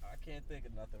lost to? I can't think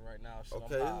of nothing right now. So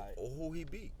Okay, I'm high. or who he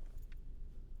beat?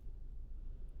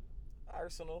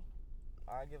 Arsenal.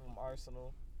 I give him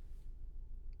Arsenal.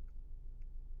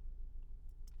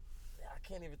 Yeah, I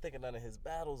can't even think of none of his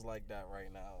battles like that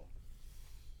right now.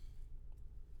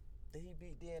 Did he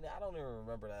beat DNA? I don't even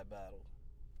remember that battle.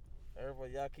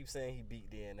 Everybody, y'all keep saying he beat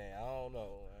DNA. I don't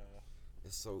know, man.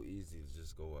 It's so easy to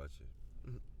just go watch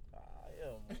it.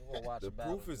 Yeah, we're gonna watch The a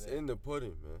battle proof is today. in the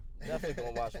pudding, man. Definitely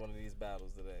gonna watch one of these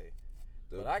battles today.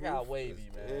 The But I got proof Wavy,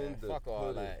 is man. in the Fuck all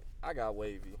pudding. that. I got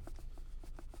Wavy.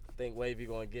 Think Wavy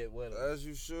gonna get with him. As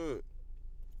you should.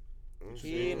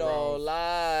 He no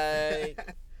lie.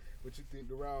 What you think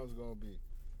the round's gonna be?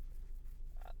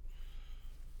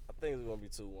 I think it's gonna be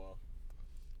 2-1.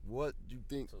 What you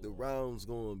think the 2-1. round's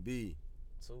gonna be?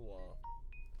 2-1.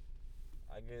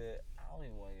 I don't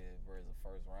even want to get Birds the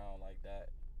first round like that.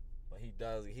 But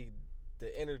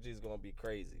the energy is gonna be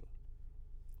crazy.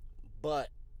 But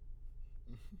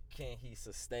can he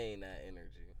sustain that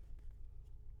energy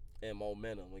and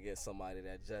momentum against somebody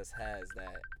that just has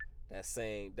that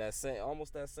same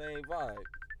almost that same vibe?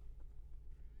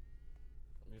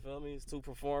 You feel me? It's two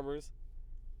performers.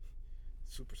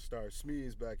 Superstar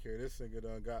Smeez back here. This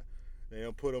nigga they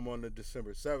done put him on the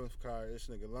December 7th card. This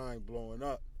nigga line blowing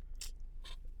up.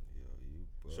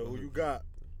 Yo, So who you got?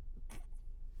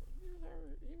 He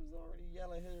was already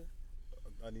yelling here.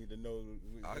 I need to know.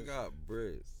 I got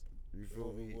Briz. You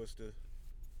feel me? What's the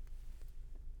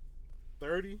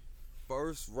 30?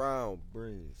 First round,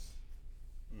 Briz.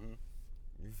 Mm-hmm.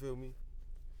 You feel me?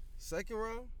 Second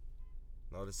round?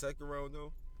 No, the second round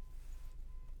though.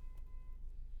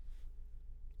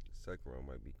 The second round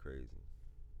might be crazy.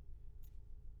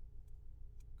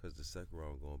 Cause the second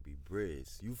round gonna be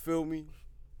Briz. You feel me?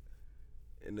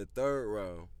 In the third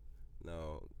round,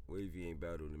 no, Wavy ain't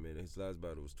battled in a minute. His last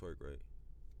battle was Twerk, right?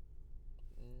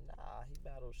 Nah, he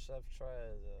battled Chef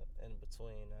Trez in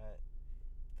between that.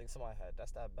 I think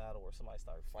that's that battle where somebody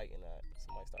started fighting that.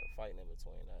 Somebody started fighting in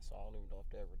between that. So I don't even know if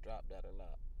they ever dropped that or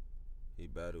not. He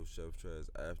battled Chef Trez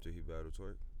after he battled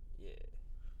Twerk? Yeah.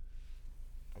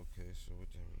 Okay, so what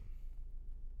that mean?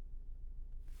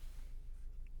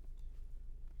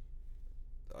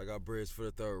 I got Briz for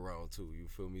the third round too, you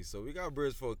feel me? So we got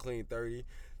Briz for a clean 30.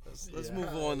 Let's Yeah. move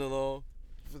on along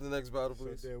for the next battle, So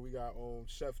please. then we got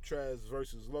Chef Trez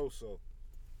versus Loso.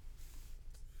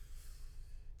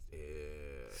 Yeah.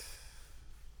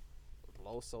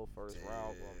 Loso first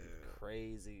round gonna be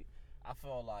crazy. I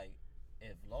feel like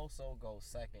if Loso goes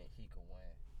second, he could win.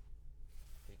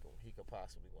 He could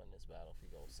possibly win this battle if he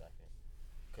goes second.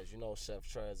 Cause you know Chef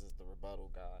Trez is the rebuttal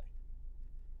guy.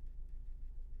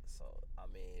 So I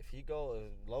mean, if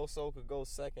Loso could go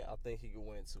second, I think he could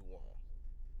win 2-1.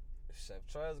 If Chef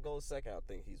Trez goes second, I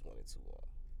think he's winning 2-1.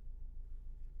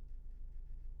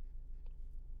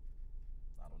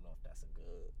 I don't know if that's a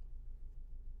good.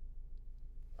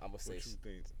 I'm What you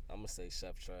think? gonna say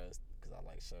Chef Trez because I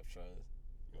like Chef Trez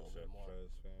a little bit more.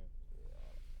 Trez fan.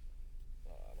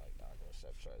 Yeah, I go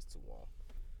Chef Trez 2-1.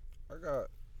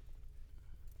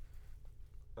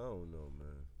 I don't know,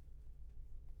 man.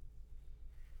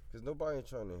 Cause nobody ain't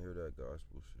trying to hear that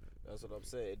gospel shit. That's what I'm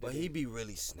saying. But he be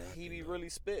really snapping. He be though. really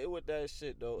spitting with that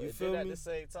shit though. You And feel then at me? the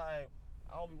same time,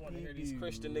 I don't be wanting to He hear these be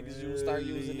Christian niggas start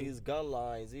using really- these gun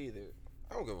lines either.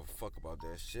 I don't give a fuck about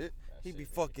that shit. That He shit be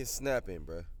really- fucking snapping,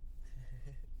 bruh.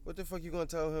 What the fuck you gonna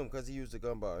tell him? Cause he used a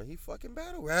gun bar. He fucking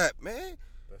battle rap, man.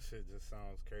 That shit just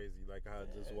sounds crazy. Like I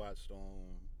just watched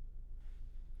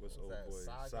what's What old was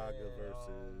that, boy Saga and,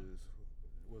 versus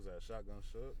what was that Shotgun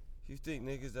Shook? You think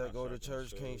niggas that Not go to shotgun church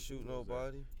shit. can't shoot What was that?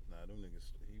 nobody? Nah, them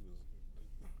niggas.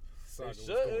 Saga was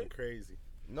shouldn't. going crazy.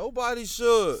 Nobody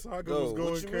should. Saga though. was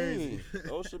going What you crazy. mean?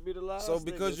 Those should be the last. So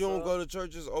because niggas, you don't son. go to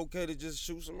church, it's okay to just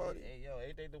shoot somebody? Hey, yo,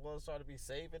 ain't they the ones trying to be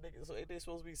saving niggas? So ain't they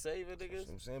supposed to be saving That's niggas?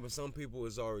 what I'm saying, but some people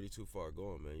is already too far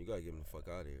gone, man. You gotta get them the fuck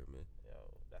out of here, man. Yo,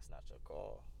 that's not your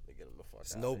call. They get them the fuck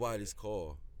It's out. nobody's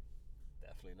call.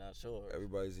 Definitely not sure.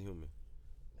 Everybody's a human.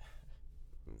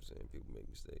 I'm saying people make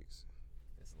mistakes.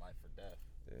 It's life or death.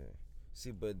 Yeah.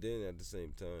 See, but then at the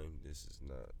same time, this is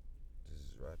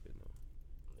rapping though.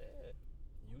 Yeah.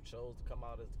 You chose to come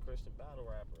out as the Christian battle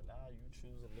rapper. Now you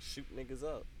choosing to shoot niggas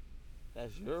up.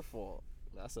 That's your fault.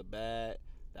 That's a bad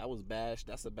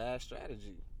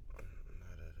strategy.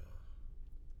 Not at all.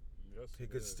 Yes, He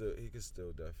could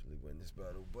still definitely win this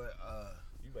battle, but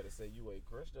You better say you ain't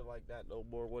Christian like that no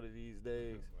more one of these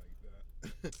days.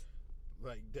 Like that.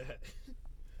 Like that.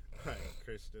 I ain't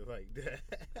Christian like that.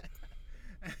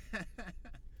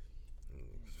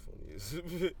 it's funny as a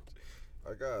bitch.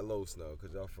 I got Los now,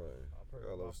 cause y'all frontin'. I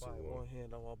got Los 2-1. One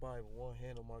hand on my Bible, one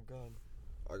hand on my gun.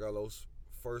 I got Los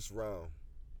first round.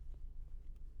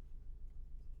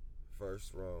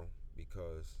 First round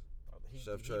because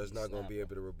Chef Trez is not gonna be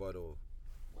able to rebuttal.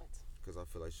 What? Because I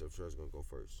feel like Chef Trez is gonna go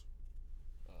first.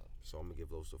 So I'm gonna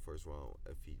give Los the first round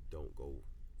if he don't go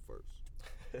first.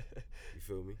 You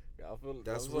feel me? I feel,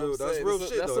 That's what real. I'm That's saying. real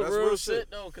That's shit though. That's real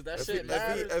shit though, cause that shit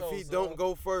matters. If he don't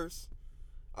go first,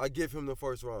 I give him the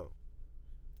first round.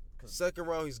 Second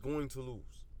round, he's going to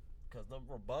lose. Cause them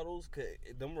rebuttals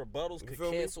could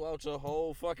feel me? cancel out your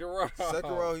whole fucking round.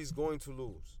 Second round, he's going to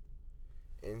lose.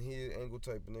 And he an angle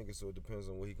type of nigga, so it depends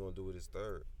on what he gonna do with his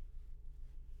third.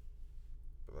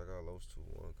 But I got Los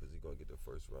 2-1 because he gonna get the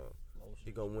first round.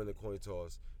 He gonna win the coin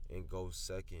toss and go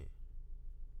second.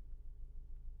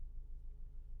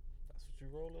 That's what you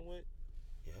rolling with?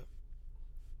 Yep.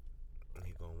 And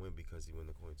he gonna win because he win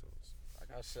the coin toss. I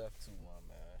got Chef 2-1,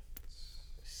 man.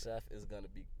 Chef is gonna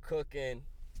be cooking.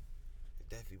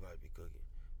 Definitely about to be cooking.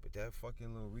 But that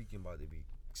fucking little Rican about to be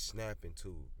snapping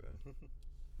too, bro.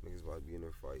 Niggas about to be in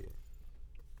there fighting.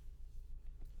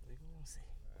 We gonna see.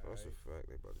 That's a fact.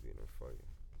 They about to be in there fighting.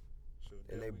 Sure,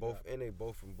 And they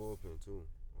both from bullpen too.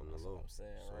 On the That's low. what I'm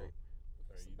saying, So right?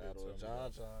 It's the battle of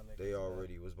John, niggas. they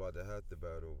already was about to have the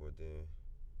battle, but then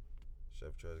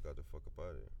Chef Trez got the fuck up out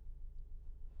of there.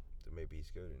 So maybe he's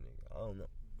scared of the nigga. I don't know.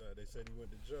 Nah, they said he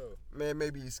went to jail. Man,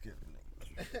 maybe he's scared of the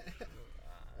nigga.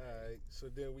 Alright, so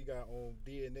then we got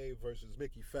DNA versus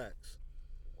Mickey Fax.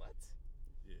 What?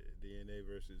 Yeah, DNA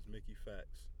versus Mickey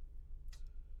Fax.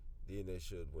 DNA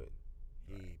should win.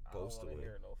 He supposed to I don't want to win.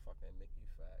 hear no fucking Mickey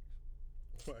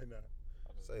facts. Why not?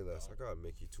 Say less. I got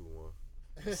Mickey 2-1.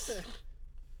 I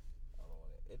don't want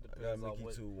it. It I got depends on Mickey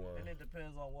what. 2-1. And it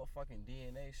depends on what fucking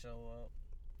DNA show up.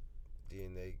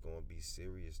 DNA gonna be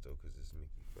serious though, cause it's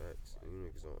Mickey Fax. And you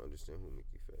niggas don't understand who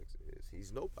Mickey Fax is.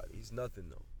 He's nobody. He's nothing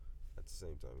though. At the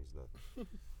same time, he's nothing.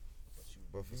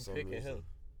 But for some picking reason, him.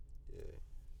 yeah.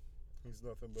 He's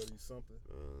nothing but he's something.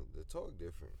 The talk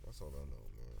different. That's all I know,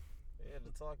 man. Yeah,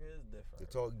 the talk is different. The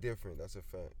talk different. That's a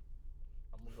fact.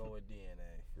 I'm gonna go with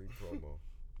DNA. Free promo.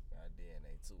 Got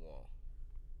DNA 2-1.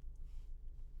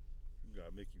 You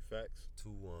got Mickey Fax.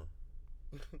 2-1.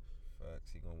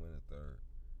 Facts. He gonna win a third,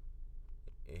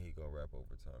 and he gonna rap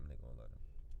overtime. They gonna let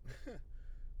him.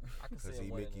 I can Cause see he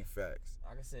him Mickey winning. Fax.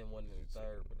 I can see him winning the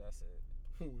third, but that's it.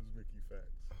 Who was Mickey Fax?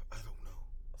 I don't know.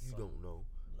 You don't know.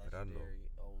 But I know. Legendary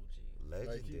OG.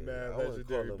 Legendary. Like he mad I wouldn't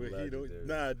call legendary, him but he legendary. don't.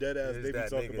 Nah, dead ass. It's They be that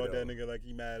talking nigga, about that though. nigga like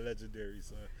he mad legendary,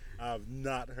 son. I've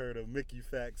not heard of Mickey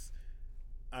Fax.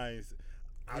 I He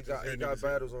just got heard niggas say-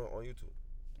 battles on YouTube.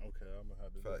 Okay, I'm gonna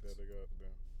have to look Facts. that nigga up then.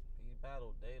 He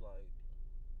battled Daylight.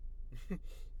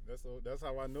 That's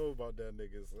how I know about that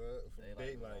nigga, son. From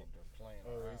Daylight. Daylight. Playing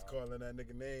Oh, he's around. calling that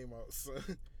nigga name out,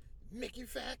 son. Mickey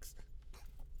Fax.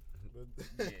 But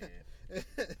Yeah.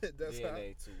 that's how.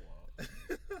 DNA 2-1.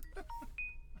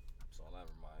 So that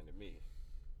reminded me.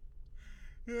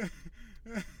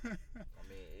 I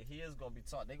mean, he is gonna be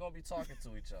talk. They gonna be talking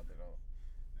to each other though.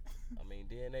 I mean,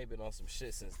 DNA been on some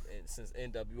shit since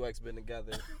NWX been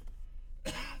together.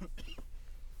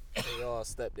 They all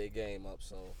stepped their game up,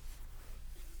 so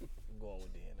I'm going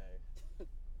with DNA.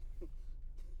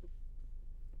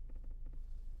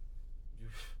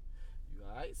 You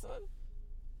alright, son?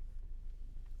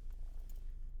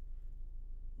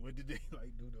 What did they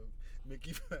like do to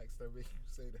Mickey Fax that make you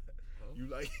say that? Huh? You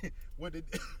like what did?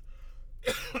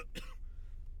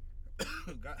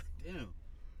 God damn.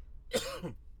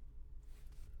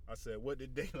 I said, what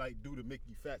did they like do to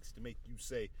Mickey Fax to make you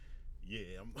say,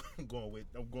 yeah, I'm going with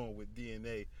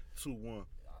DNA 2-1.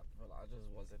 I just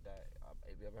wasn't that.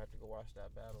 Maybe I'm gonna have to go watch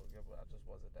that battle again, but I just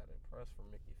wasn't that impressed from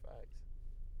Mickey Fax.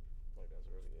 Like that's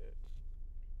really it.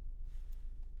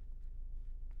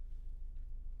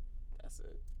 That's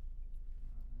it.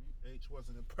 H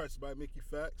wasn't impressed by Mickey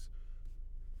Fax.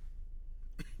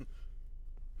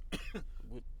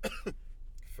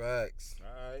 Facts.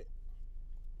 All right.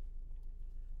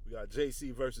 We got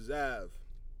JC versus Av.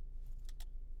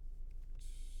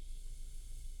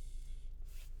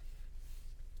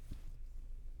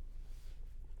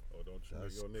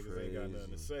 That's Your niggas ain't got nothing to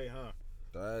crazy. say, huh?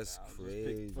 That's I just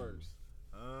crazy. picked first.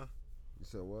 Huh? You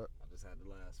said what? I just had the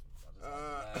last. I just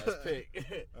had the last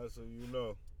pick. That's what you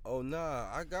know. Oh nah,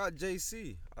 I got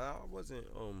JC. I wasn't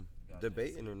Got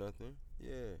debating JC. or nothing.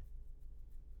 Yeah.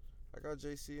 I got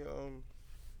JC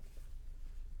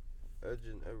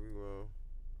edging every round.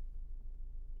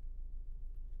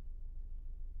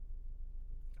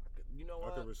 You know I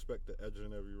what? can respect the edge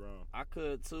in every round. I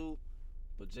could too,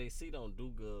 but JC don't do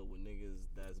good with niggas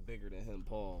that's bigger than him.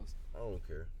 Pause. I don't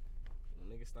care.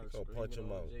 When niggas start He gonna screaming punch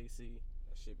him on out. JC,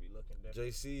 that shit be looking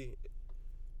different. JC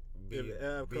If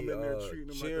Av come in there treating him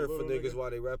like a cheering for little niggas nigga. while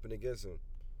they rapping against him.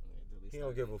 Until He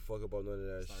don't give a fuck about none of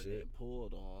that start shit. getting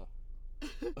pulled on.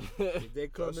 If they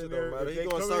come That shit in don't there, matter. if He they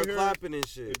gonna come start in here, clapping and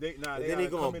shit. if they, nah, And they then he gotta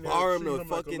gonna come in there bar him treating to him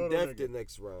like a fucking little death nigga. the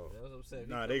next round. That's what I'm saying.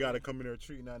 Nah, they gotta come in there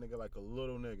treating that nigga like a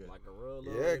little nigga. like a real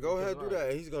little Yeah, nigga, go ahead, do because,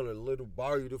 that. He's gonna little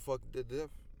bar you to fuck to death.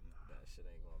 That shit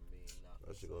ain't gonna mean nothing.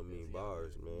 That shit So gonna mean busy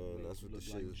bars, out there. man. Make That's you what look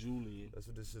this like shit is. Julian. That's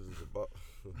what this shit is about.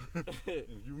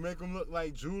 If you make him look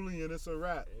like Julian, it's a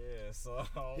rap. Yeah, so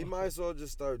He might as well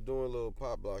just start doing little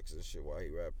pop blocks and shit while he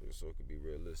rapping, so it could be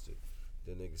realistic.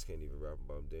 Then niggas can't even rap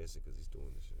about him dancing because he's doing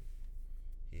this shit.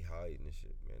 He hiding this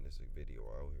shit, man. There's a video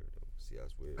out here though. See,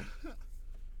 that's weird. 2-1.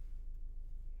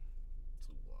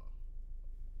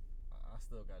 I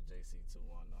still got JC 2-1.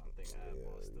 No, I think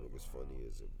Adball's still niggas around. funny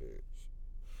as a bitch.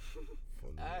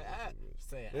 Funny I as a bitch.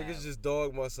 saying Niggas just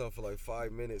dogged myself for like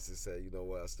 5 minutes and said, you know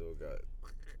what, I still got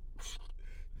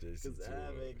JC because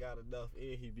Av ain't got enough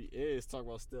in. He be is talking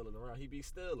about stealing around. He be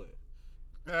stealing.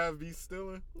 Av be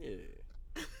stealing? Yeah.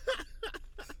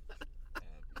 Av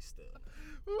be stealing.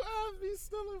 Who Av be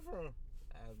stealing from?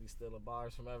 Av be stealing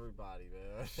bars from everybody,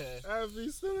 man. Av be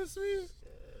stealing, Smeez?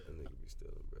 That nigga be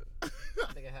stealing, bro.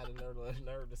 I think I had a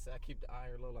nerve to say I keep the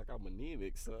iron low like I'm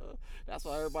anemic, son. That's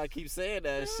why everybody keeps saying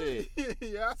that shit.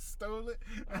 Yeah, I stole it.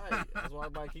 Right. That's why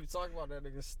everybody keeps talking about that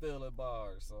nigga stealing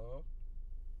bars, son.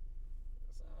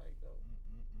 That's alright though.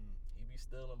 He be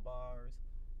stealing bars.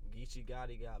 Geechee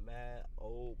Gotti got mad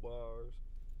old bars.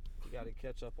 He got to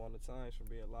catch up on the times from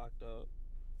being locked up.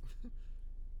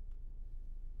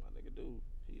 My nigga dude,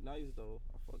 he nice though.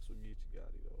 I fucks with Geechee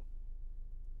Gotti though.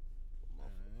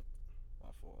 My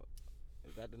fault.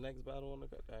 Is that the next battle on the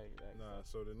cut? Nah,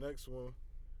 so the next one,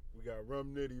 we got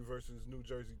Rum Nitty versus New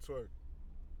Jersey Twerk.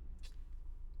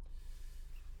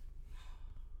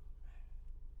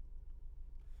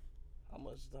 How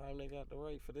much time they got to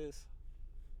write for this?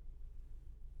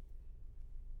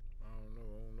 I don't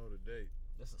know the date.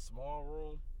 This a small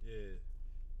room. Yeah.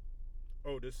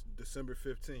 Oh, this December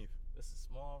 15th. This is a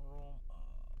small room.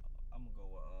 I'm gonna go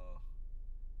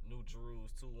with New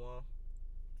Jeru's 2-1,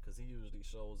 cause he usually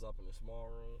shows up in the small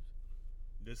rooms.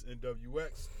 This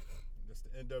NWX. This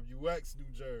the NWX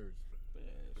New Jersey. Yeah,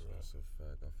 so That's a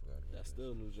fact. I forgot about that's that.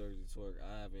 still New Jersey Twerk.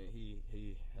 I haven't.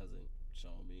 He hasn't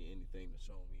shown me anything to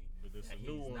show me. But this that a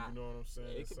new he's one, not- you know what I'm saying?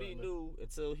 It It's could be something new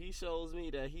until he shows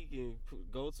me that he can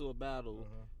go to a battle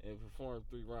Uh-huh. and perform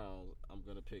 3 rounds. I'm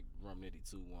gonna pick Rum Nitty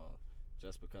 2-1,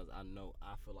 just because I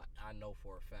feel like I know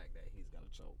for a fact that he's gonna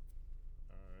choke.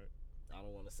 All right. I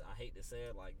don't want to say. I hate to say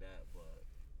it like that, but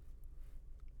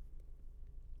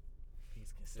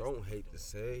he's consistent. Don't hate to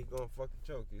say he gonna fucking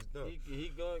choke. He's done. He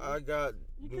going. I got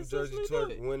he New Jersey consistently do Twerk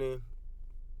it. winning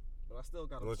But I still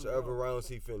got him whichever 2-1. rounds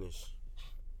he finish.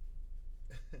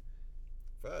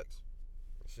 Facts.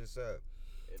 That shit sad.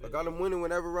 It I is. got him winning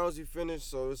whenever rounds he finished,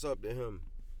 so it's up to him.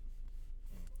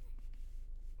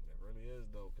 It really is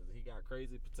though, cause he got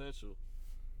crazy potential.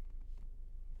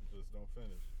 Just don't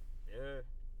finish. Yeah.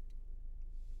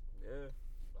 Yeah.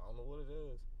 I don't know what it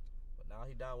is, but now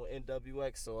he down with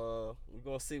NWX, so we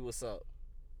gonna see what's up.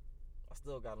 I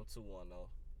still got him 2-1 though.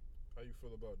 How you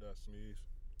feel about that, Smeez?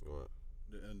 What?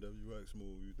 The NWX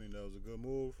move. You think that was a good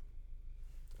move?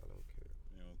 I don't care.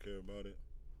 You don't care about it?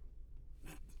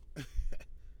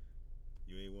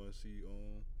 You ain't want to see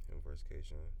Him versus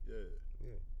K-Shine.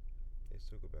 yeah. They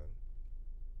spoke about him.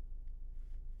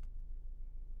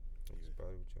 They just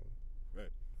battle each other.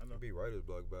 I know. It be writers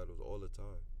block battles all the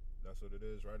time. That's what it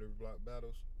is. Writer block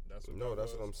battles. That's what. No, that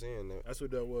that's was. what I'm saying. That's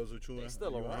what that was with you. They and-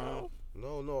 still you and around.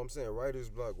 him. No, I'm saying writers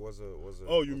block was a.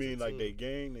 Oh, you was a mean like team. they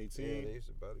gang, they Yeah, team? they used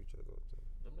to battle each other all the time.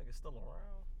 Them niggas still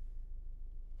around.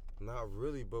 Not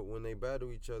really, but when they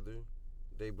battle each other,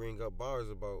 they bring up bars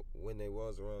about when they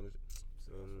was around.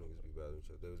 So them niggas be battling each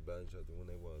other. They was battling each other when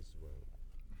they was around.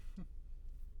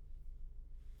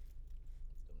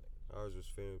 Them niggas. Ours was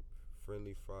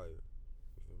friendly fire.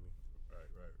 You feel me? Right.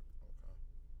 Okay.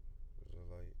 It was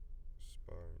a light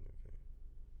sparring event.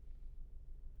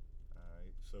 All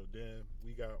right. So then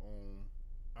we got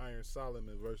Iron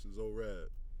Solomon versus O-Red.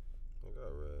 I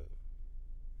got red.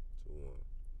 Who won?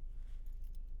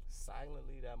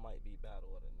 Silently, that might be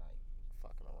battle of the night.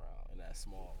 Fucking around in that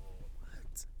small room.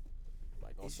 What?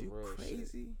 Like on Is some you real shit.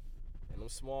 crazy? In them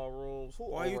small rooms.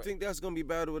 Why you think that's gonna be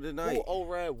battle of the night? Who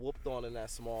O-Rad whooped on in that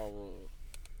small room?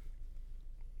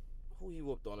 Who he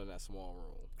whooped on in that small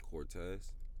room?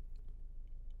 Cortez.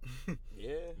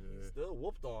 Yeah, he still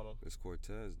whooped on him. It's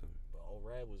Cortez though. But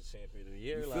O-Rad was champion of the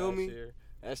year You last feel me? year.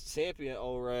 That's champion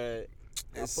O-Rad.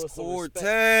 It's put some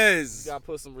Cortez. You gotta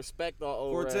put some respect on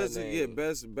O-Rad. Cortez will name. get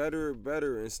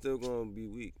better, and still gonna be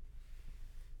weak.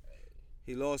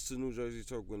 He lost to New Jersey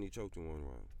Turk when he choked in one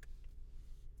round.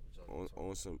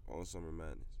 On Summer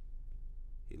Madness.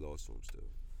 He lost to him still.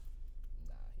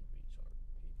 Nah, he beat Turk.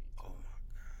 Oh my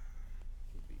God.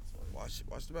 He beat Turk.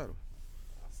 Watch the battle.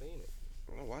 I seen it.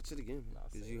 I'll watch it again Nah, I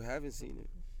because seen you it. haven't seen it.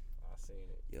 I seen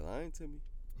it. You're lying to me.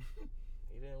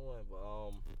 He didn't win, but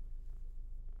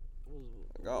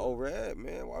I got O-Rad,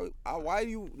 man. Why do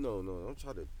you? No. I'm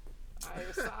trying to.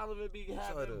 Iron Solomon be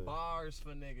having bars for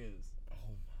niggas. Oh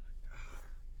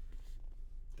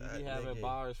my God. He be having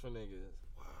bars for niggas.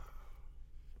 Wow.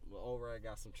 Well, O-Rad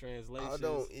got some translations. I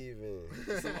don't even.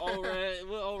 Some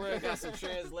O-Rad got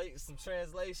some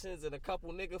translations and a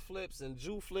couple nigga flips and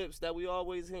Jew flips that we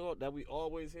always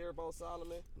hear about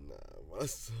Solomon. Nah, my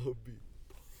son be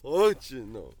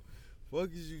punching though. What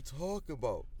is you talking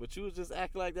about? But you was just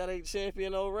acting like that ain't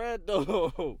champion O-Rad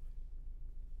though.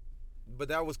 But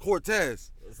that was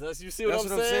Cortez. You see what That's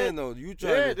I'm what saying? I'm saying though. You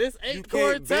trying this ain't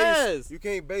Cortez. You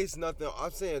can't base nothing.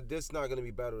 I'm saying this not gonna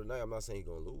be battle tonight. I'm not saying he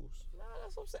gonna lose. Nah,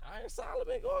 that's what I'm saying. Iron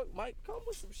Solomon might come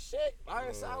with some shit.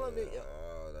 Iron Solomon.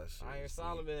 That shit Iron is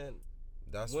Solomon.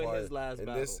 That's win why his last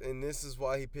battle. This is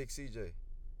why he picked CJ.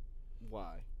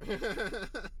 Why?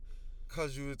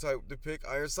 Cause you the type to pick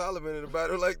Iron Solomon in a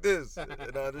battle like this, and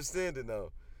I understand it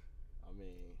now. I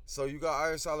mean. So you got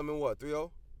Iron Solomon what?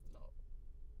 3-0? No.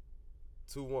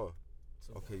 2-1.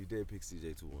 Okay, you did pick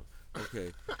CJ 2-1.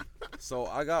 Okay. So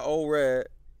I got O-Rad.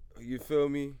 You feel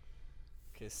me?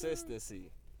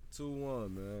 Consistency.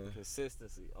 2-1, man.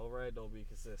 Consistency. O-Rad don't be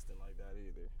consistent like that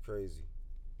either. Crazy.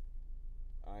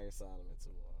 Iron Solomon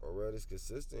 2-1. O-Rad is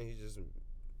consistent. He just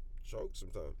chokes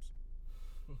sometimes.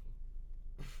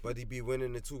 But he be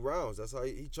winning the 2 rounds. That's how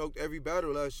he choked every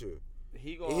battle last year.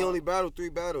 He only battled 3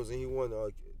 battles and he won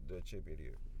the champion of the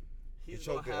year. He's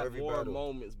gonna have more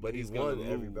moments, but he's won gonna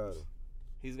every lose. battle.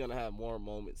 He's gonna have more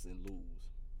moments and lose.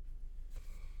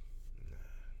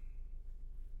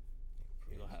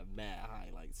 He's gonna have mad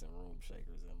highlights and room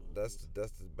shakers and lose.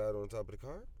 That's the battle on top of the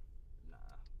card? Nah.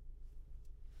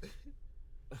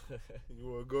 You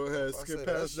want to go ahead and skip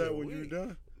past that when you're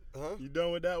done? Huh? You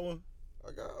done with that one?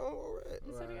 I got O-Rad.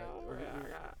 I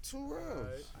got 2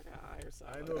 rounds. I got Iron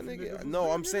Solomon.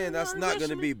 No, I'm saying that's not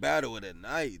gonna be battle of the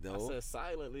night though. I said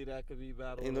silently that could be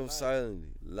battle. Ain't of no the silently,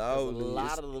 night. loudly. A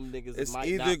lot of them niggas It's might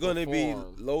either not gonna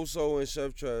perform. be Loso and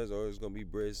Chef Trez, or it's gonna be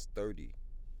Briz 30,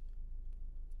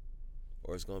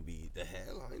 or it's gonna be the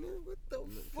headliner. What the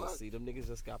fuck? See, them niggas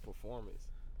just got performance.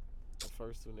 The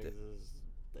first 2 niggas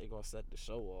they gonna set the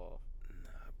show off.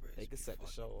 Nah, Briz. They can set the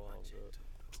show off.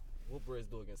 What Briz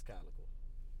do against Calico?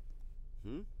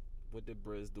 What did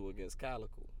Briz do against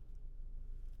Calico?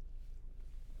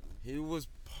 He was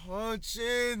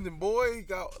punching, boy. He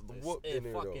got whooped in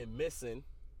there fucking though. missing.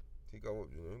 He got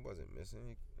whooped. He wasn't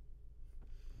missing.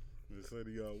 They said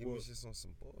he got He whooped. was just on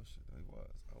some bullshit. He was.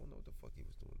 I don't know what the fuck he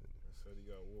was doing in there. They said he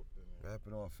got whooped in there.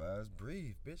 Rapping all fast.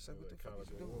 Breathe, bitch. Like, what the fuck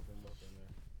Calico you doing? whooped him up in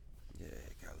there. Yeah,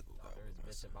 Calico got There's whooped.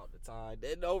 bitch about the time.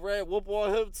 Didn't O-Rad whoop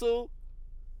on him too?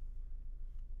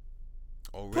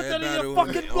 Put that in your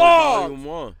fucking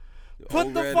blog.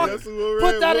 Put the fuck.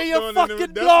 Put that in your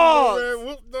fucking blog.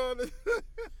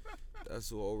 That's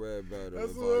who O-Rad battled.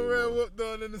 That's who O-Rad whooped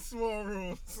on in the small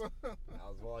rooms. That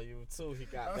was volume 2. He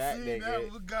got I that seen nigga.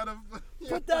 that one, got him.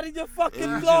 Put that in your fucking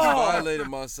And you just blog. violated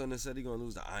my son and said he gonna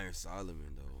lose to Iron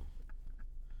Solomon though.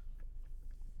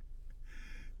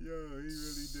 Yo, he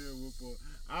really did whoop on.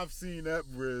 I've seen that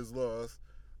Briz loss.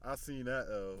 I seen that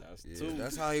L. That's Yeah, 2.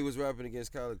 that's how he was rapping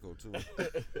against Calico too.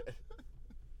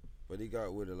 But he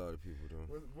got with a lot of people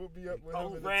though. We'll be up with him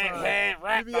in the O-Rad time. had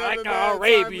rap be like having an mad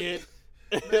Arabian.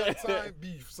 Mad time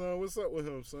beef, son. What's up with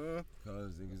him, son?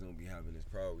 Cause niggas don't be having this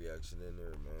crowd reaction in there,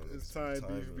 man. His time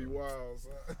beef be wild,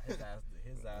 son. His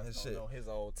ass His don't shit- know his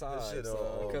old time, his shit son,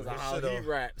 on- because of his how shit he on-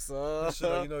 raps, son. This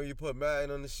shit, you know, you put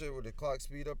Madden on the shit with the clock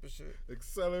speed up and shit.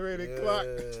 Accelerated Yeah. clock.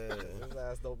 His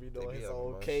ass don't be They knowing be his having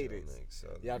old my shit on cadence. the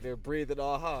accelerator. You out there breathing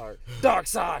all hard. Dark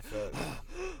side.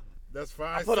 That's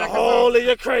 5 Put a seconds hole up. in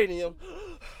your cranium.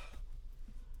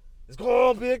 It's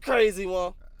gonna be a crazy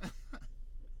one.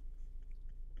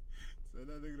 So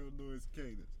that nigga don't know his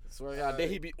cadence. Swear to God, then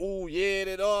he be ooh yeah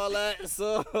and all that.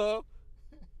 So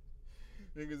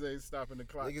Niggas ain't stopping the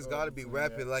clock. Niggas gotta be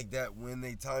rapping like that when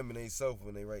they timing themselves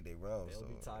when they write their rhymes. they'll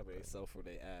be timing themselves for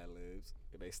their ad libs.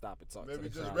 If they stop and talk Maybe to the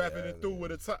just crowd. rapping it through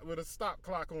with a stop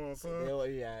clock on, son. They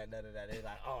don't yeah, none of that. They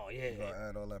like, oh yeah. You gotta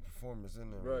add all that performance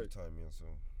in there Right. when you time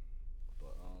yourself.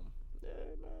 But yeah,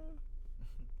 man.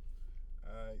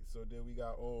 Alright, so then we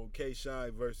got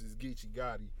K-Shine versus Geechee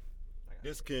Gotti.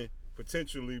 This can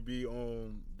potentially be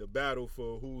on the battle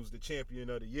for who's the champion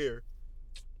of the year.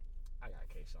 I got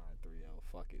K-Shine 3-0.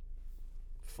 Fuck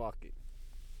it.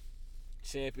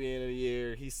 Champion of the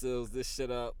year. He seals this shit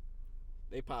up.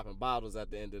 They popping bottles at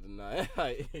the end of the night.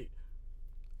 I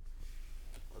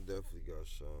definitely got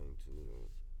Shine too though.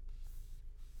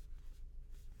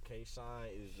 K-Shine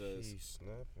is He's just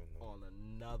snapping though. on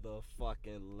another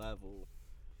fucking level.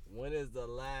 When is the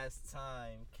last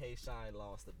time K-Shine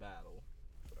lost a battle?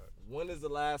 When is the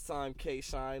last time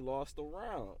K-Shine lost a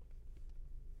round?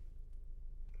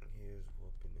 He is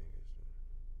whooping niggas.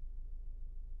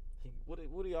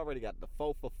 What he already got? The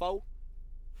 4 for 4?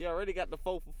 He already got the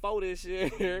 4 for 4 this year.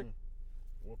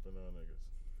 Whooping on niggas.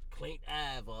 Clink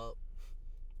Ave up.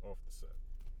 Off the set.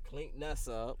 Clink Ness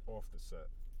up. Off the set.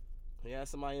 He had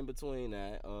somebody in between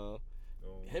that.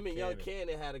 Him and Young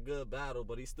Cannon had a good battle,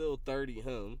 but he still 30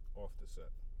 him. Off the set.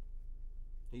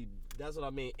 That's what I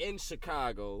mean. In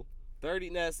Chicago, 30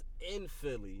 Ness in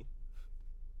Philly,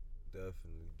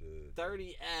 Definitely did.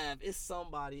 30 Ave is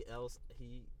somebody else.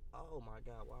 Oh my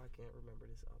God, why I can't remember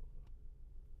this other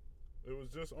one? It was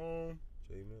just on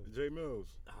J Mills. J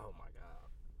Mills. Oh my God.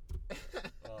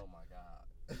 Oh my God.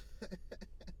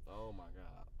 Oh my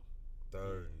God.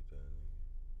 30.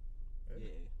 Yeah.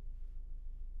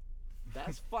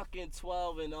 That's fucking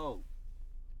 12 and 0.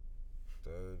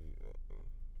 30.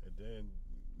 And then,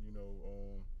 you know,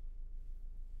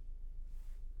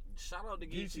 Shout out to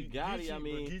Geechee Gotti. I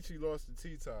mean, but Geechee lost the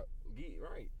T-top.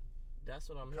 Right. That's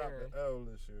what I'm Cop hearing. the L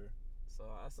this year. So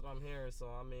that's what I'm hearing. So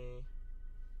I mean,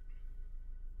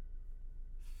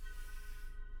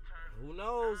 who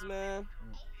knows, man?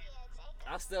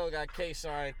 I still got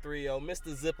K-Shine 3-0.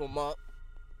 Mr. Zip 'em up.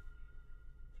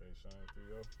 K-Shine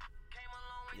 3-0.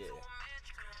 Yeah.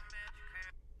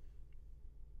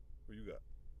 Who you got?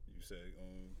 You said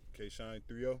K-Shine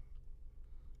 3-0?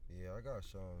 Yeah, I got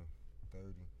Sean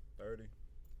 30. 30?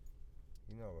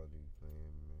 You know what I do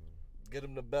playing, man. Get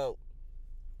him the belt.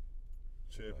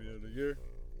 Champion of the year?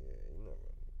 Yeah, you know what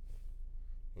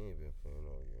he ain't been playing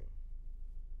all year.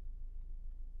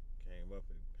 Came up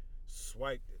and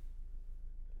swiped it.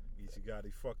 Geechee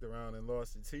Gotti fucked around and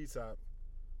lost the T-top.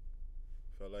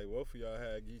 Felt like both of y'all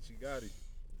had Geechee Gotti.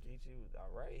 Geechee was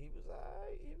alright. He was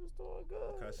alright. He was doing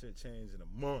good. That shit changed in a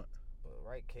month. But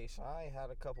right, K-Shine had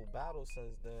a couple battles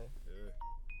since then. Yeah.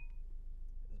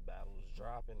 His battle was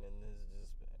dropping, and this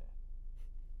just been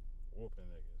Whooping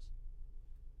niggas.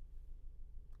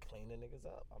 cleaning niggas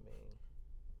up. I mean,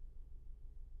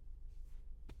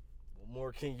 what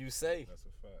more can you say? That's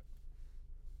a fact.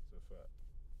 That's a fact.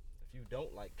 If you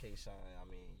don't like K-Shine, I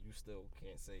mean, you still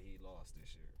can't say he lost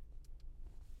this year.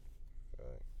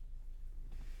 Right.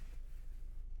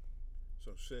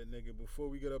 So shit, nigga, before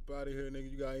we get up out of here, nigga,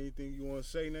 you got anything you want to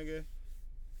say, nigga?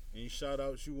 Any shout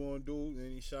outs you want to do?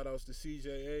 Any shout outs to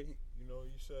CJA? You know,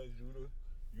 you said you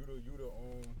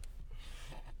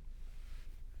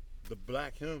the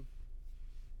black him.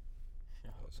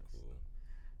 That's cool.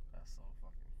 That's so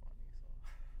fucking funny.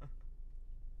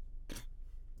 So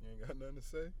You ain't got nothing to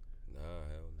say? Nah,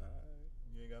 hell no. Alright.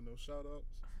 You ain't got no shout outs?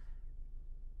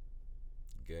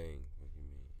 Gang, what you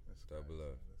mean? That's Double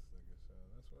nice, up. man.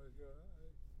 That's what you got.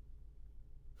 Alright.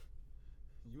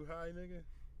 You high, nigga?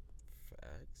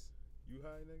 Facts. You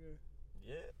high, nigga?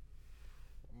 yeah,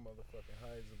 I'm motherfucking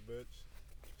high as a bitch.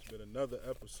 It's been another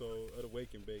episode of the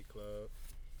Wake and Bake Club,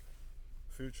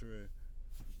 featuring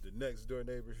the next door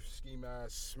neighbor, Ski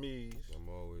Mask Smeez. I'm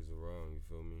always around, you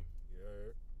feel me? You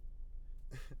heard?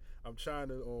 I'm trying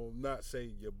to not say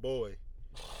your boy.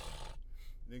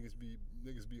 Niggas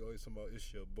be always talking about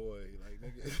it's your boy. Like,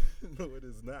 nigga, no, it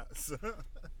is not, son.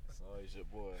 it's always your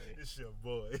boy. It's your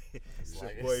boy. It's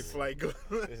like your boy it's- Flight Go.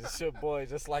 It's your boy,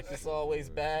 just like it's always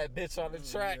bad bitch on the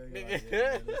track, nigga. Yeah,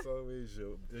 man, it's always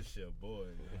it's your boy.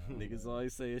 Man. Niggas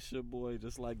always say it's your boy,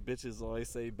 just like bitches always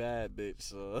say bad bitch.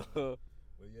 So.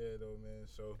 But yeah, though, man.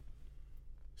 So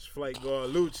it's Flight Guard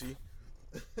Lucci.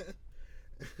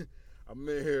 I'm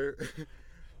in here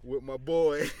with my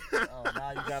boy. Oh,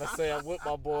 now you gotta say I'm with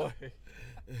my boy.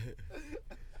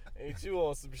 Ain't you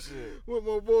on some shit? With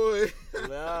my boy.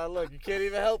 Nah, look, you can't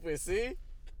even help it. See?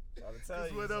 Trying to tell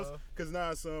you, What else? son. Cause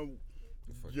now, son,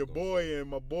 fuck your you gonna boy and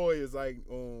my boy is like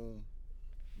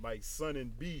like Son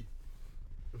and B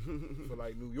for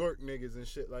like New York niggas and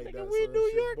shit like Nigga, that. we son. New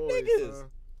Shit York boys, niggas. Son.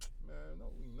 Man, no,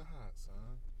 we not, son.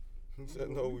 He said,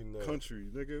 no, we not. Country,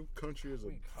 nigga. Country is a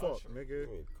We fuck, country. nigga.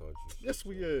 We ain't country shit, Yes,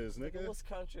 we son. is, Nigga, nigga. what's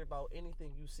country about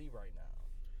anything you see right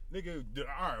now? Nigga,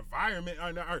 our environment,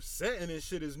 our setting and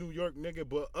shit is New York, nigga.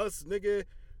 But us, nigga,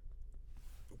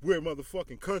 we're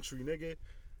motherfucking country, nigga.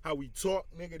 How we talk,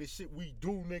 nigga, the shit we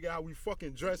do, nigga, how we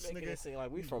fucking dress, Making nigga. it seem like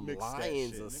we from Mix that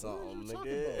Lions shit, or nigga. something, What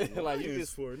you nigga. talking about? Like you Lions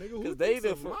just for, nigga. Who because they thinks the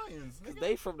of Lions, cause nigga?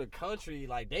 they from the country,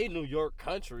 like they New York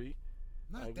country.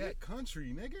 Not like, that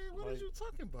country, nigga. What like- are you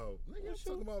talking about? Nigga, What you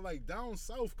talking about like down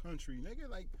south country, nigga.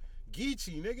 Like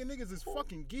Geechee, nigga. Niggas is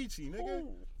fucking Geechee, nigga.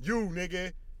 Ooh. You,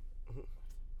 nigga.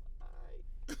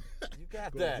 Alright. You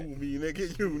got Go that. who me,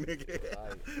 nigga. You, nigga.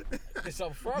 Like, Cause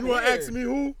I'm from You here. wanna ask me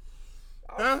who?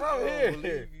 I'm Huh? from I don't here.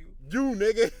 believe you. You,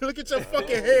 nigga. Look at your I fucking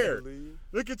don't hair. believe.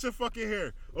 Look at your fucking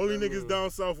hair. Only That niggas mean- down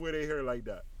south wear their hair like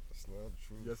that. It's not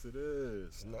true. Yes, it is.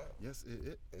 It's not. Yes,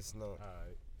 it. It's not.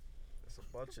 Alright. There's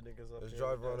a bunch of niggas up Let's here.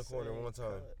 drive with around that the corner same one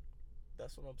time. cut.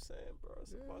 That's what I'm saying, bro.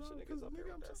 It's a bunch of niggas up here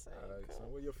with that same Alright, cut.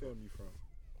 son. Where your family from?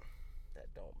 That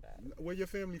don't matter. Where your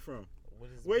family from? What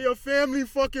is Where your family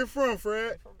fucking from,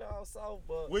 Fred? from down south,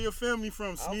 but Where your family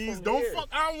from, Smeez? from Don't here. fuck.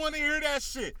 I don't want to hear that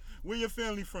shit. Where your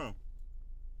family from?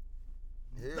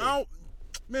 Here. No,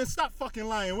 man, stop fucking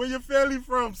lying. Where your family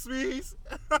from, Smeez?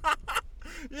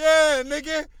 Yeah,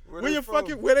 nigga. Where Where they you from?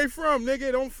 fucking? Where they from,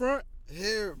 nigga? Don't front.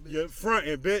 Here. You're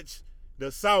fronting, bitch.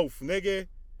 The South, nigga.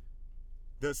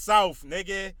 The South,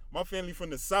 nigga. My family from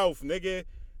the South, nigga.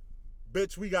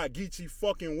 Bitch, we got Geechee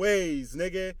fucking ways,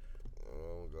 nigga.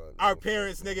 Oh, God. Our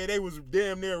parents, nigga, they was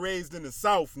damn near raised in the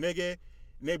South, nigga.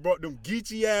 And they brought them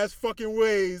Geechee ass fucking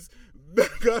ways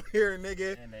back up here,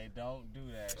 nigga. and they don't do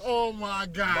that. Shit. Oh my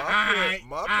God.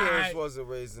 My parents wasn't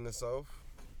raised in the South.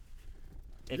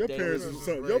 If Your they parents was- was was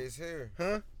so- your- raised here.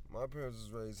 Huh? My parents was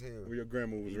raised here. Where your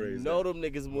grandma was you raised know at? them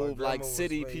niggas My move like grandma was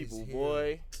city raised people, here.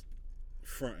 boy.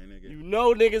 Fronting, nigga. You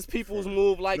know niggas peoples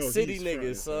move like No, city he's niggas,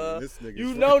 fronting, son. This nigga's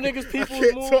You fronting. know niggas I peoples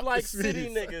can't move talk like to city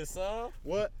Smeez. niggas, son.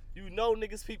 What? You know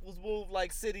niggas peoples move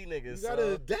like city niggas, You son.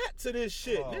 gotta adapt to this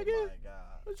shit, oh nigga. my God.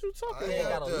 What you talking I You ain't ain't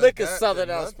about? got have a to lick of adapt southern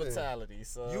to nothing. hospitality,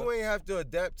 son. You ain't have to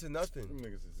adapt to Them nothing.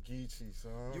 niggas is Geechee,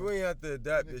 son. You ain't have to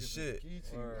adapt to Niggas is shit.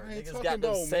 Geechee. Word. I ain't Niggas talking got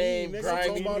them about same me, nigga. I'm grimy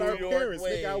talking about New our York parents,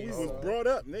 nigga. How we ways, was son. brought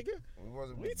up,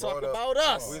 nigga. We talk about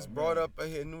us. We was brought up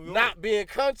here in New York. Not being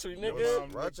country, Your nigga. mom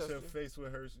licked Rochester. your face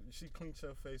with her. She cleaned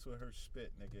your face with her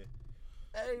spit, nigga.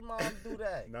 Hey, mom, do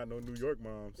that. Not no New York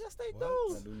moms. Yes, they What?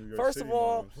 do. Not no New York First City of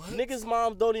all, moms. niggas'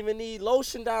 mom don't even need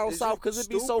lotion down Is south you because it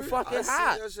be so stupid? fucking I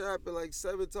hot. seen that shit happen like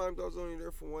 7 times. I was only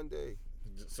there for one day.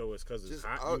 So it's because it's Just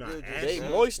hot. out You not there just ashy. They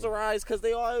nasty. moisturize because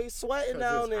they always sweating 'Cause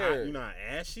down it's hot, there. You not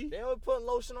ashy. They don't put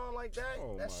lotion on like that.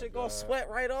 Oh that my shit gonna God. sweat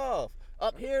right off.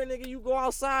 Up here, nigga, you go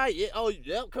outside. Yeah, oh,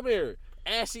 yep, come here.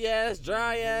 Ashy ass,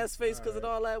 dry ass face because of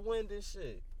all that wind and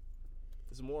shit.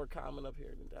 It's more common up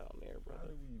here than down there, How brother.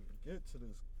 did we get to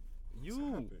this?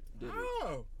 You topic? did it.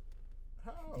 How?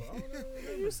 How? I don't even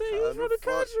remember. You said you was How from the the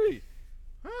fuck? country.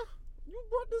 Huh? You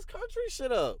brought this country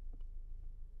shit up.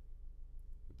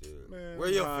 Dude. Man, Where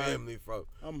I'm your high. family from?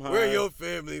 I'm high. Where your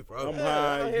family from? I'm Yeah,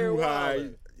 high. out here You high.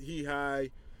 wildin'. He high.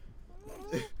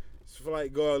 It's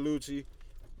like Garlucci.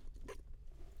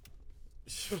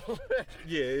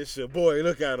 Yeah, it's your boy.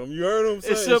 Look at him. You heard him?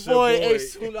 It's son? your boy, boy.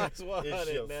 Ace 29100,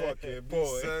 It's your man. fucking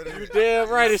boy. said it. You damn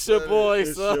right it's your Said it. boy,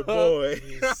 It's son. your boy.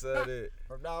 He said it.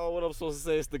 From now on, what I'm supposed to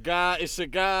say, it's the God, it's your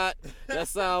God. That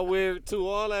sound weird, too.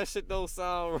 All that shit don't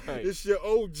sound right. It's your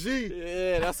OG.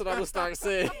 Yeah, that's what I'm going to start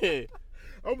saying.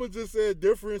 I'm gonna just say a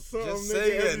different something, Just nigga,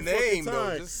 say your every fucking name, though.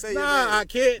 time. Just say your nah, name. I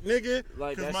can't, nigga.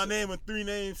 Like Cause that my shit. name a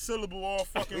 3-name syllable all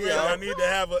fucking Yeah. ready. I need to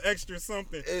have an extra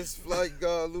something. It's Flight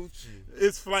Galucci.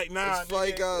 It's flight nah. It's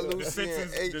Flight nigga. Galucci The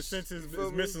sentence, and the H, sentence you is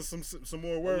feel me? missing some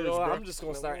more words, You know what? bro. I'm just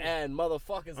going to start adding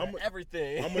motherfuckers I'm and a-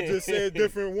 everything. I'm gonna just say a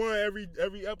different one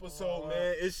every episode,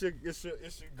 man. It's your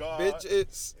God. Bitch,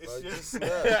 it's It's like your, just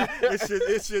snap.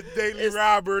 it's your daily It's-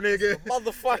 robber, nigga.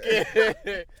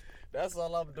 Motherfucking. That's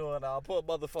all I'm doing now. I'll put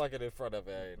motherfucking in front of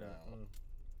it now.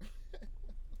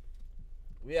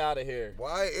 We out of here.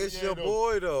 Why it's Yeah, your though.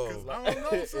 boy Cause though? I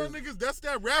don't know, son, niggas. That's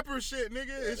that rapper shit, nigga.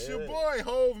 It's your boy.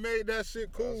 Hove made that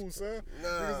shit cool, son. Nah,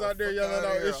 Niggas out there fuck yelling outta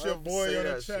out, here. "It's I your don't boy" say on the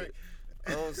that track. shit.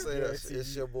 I don't say that shit.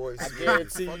 It's your boy. I Smeez.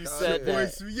 guarantee Fuck you outta said here. Boy,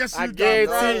 that. yes, I you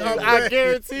guarantee done. you. I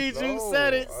guaranteed you No,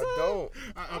 said it. I son. don't.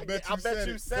 I bet I you bet said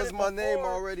you it. said Cause it my name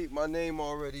before.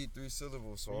 already 3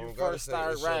 syllables, so I When you don't gotta first say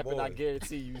started it's your rapping, boy. I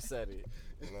guarantee you said it.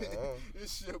 Nah.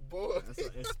 It's your boy.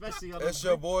 Especially on It's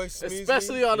your boy, Smeez.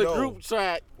 Especially on the No. group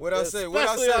track. What I say? What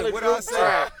I Especially on say? the What group I say?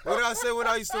 track. What I say when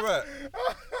I used to rap?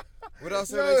 What I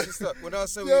say when I used to stop? What I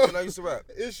say when I used to rap?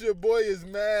 It's your boy is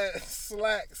mad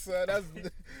slack, son. That's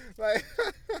like.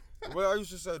 What I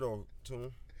used to say though to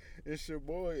him? It's your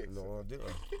boy. No, I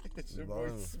didn't. It's your boy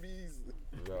Smeez.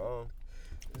 No.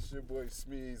 It's your boy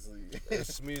Smeezly.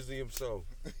 It's Smeezy himself.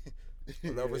 I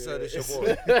never said it's your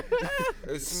boy.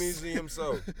 It's Smeezy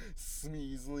himself.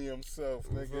 Smeezly himself,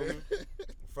 nigga.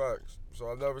 Facts.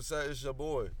 So I never said it's your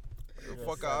boy. Get the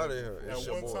fuck out of here. It's And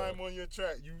your one boy. time on your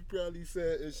track, you probably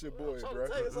said it's your boy, I'm bro. trying to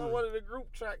tell you, it's on one of the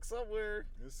group tracks somewhere.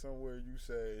 It's somewhere you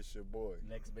said it's your boy.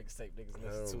 Next mixtape niggas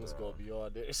Hell listen to is nah. gonna be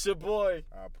on there. It's your boy.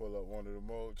 I pull up one of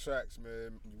them old tracks,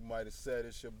 man. You might have said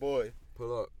it's your boy.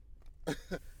 Pull up.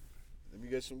 Let me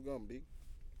get some gum, B.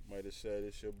 Might have said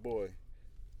it's your boy.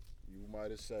 You might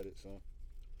have said it, son.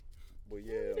 But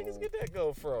yeah, Where you niggas get that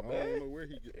go from, I man? don't know where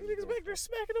he get You this niggas go back there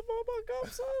smacking them on my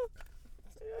gum, son.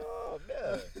 Oh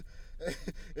man.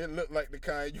 It looked like the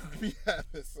kind you be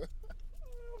having, son.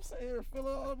 I'm sitting here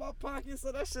filling all my pockets,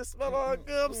 so that shit smell all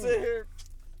good. I'm sitting here.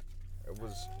 It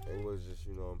was just,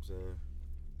 you know what I'm saying,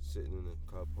 sitting in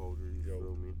the cup holder, you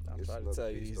feel me? I'm It's trying to another tell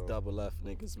you, piece, these though. double F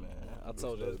niggas, man. I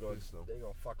told you another they piece, though.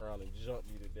 gonna fuck around and jump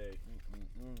me today.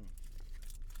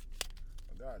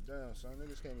 God damn, son.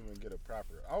 Niggas can't even get a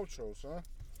proper outro, son.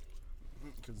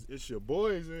 Cause it's your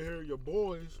boys in here, your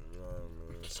boys.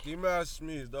 Ski Mask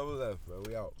Smeez, double F, bro.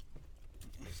 We out.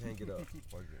 Let's hang it up.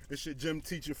 Fuck it. It's your gym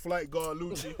teacher, flight guard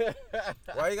Lucci.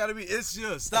 Why you gotta be it's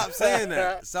you? Stop saying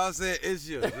that. Stop saying it's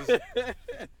you.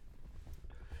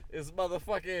 It's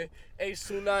motherfucking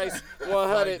H2 Nice Flight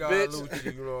 100, guard bitch.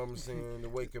 Lucci, you know what I'm saying? The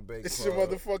Wake and Bake It's Club. your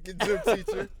motherfucking gym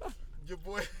teacher. Your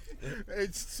boy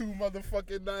H2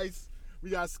 motherfucking Nice. We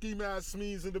got Ski Mask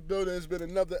Smeez in the building. It's been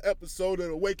another episode of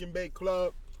the Wake and Bake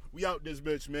Club. We out this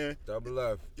bitch, man. Double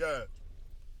F. Yeah.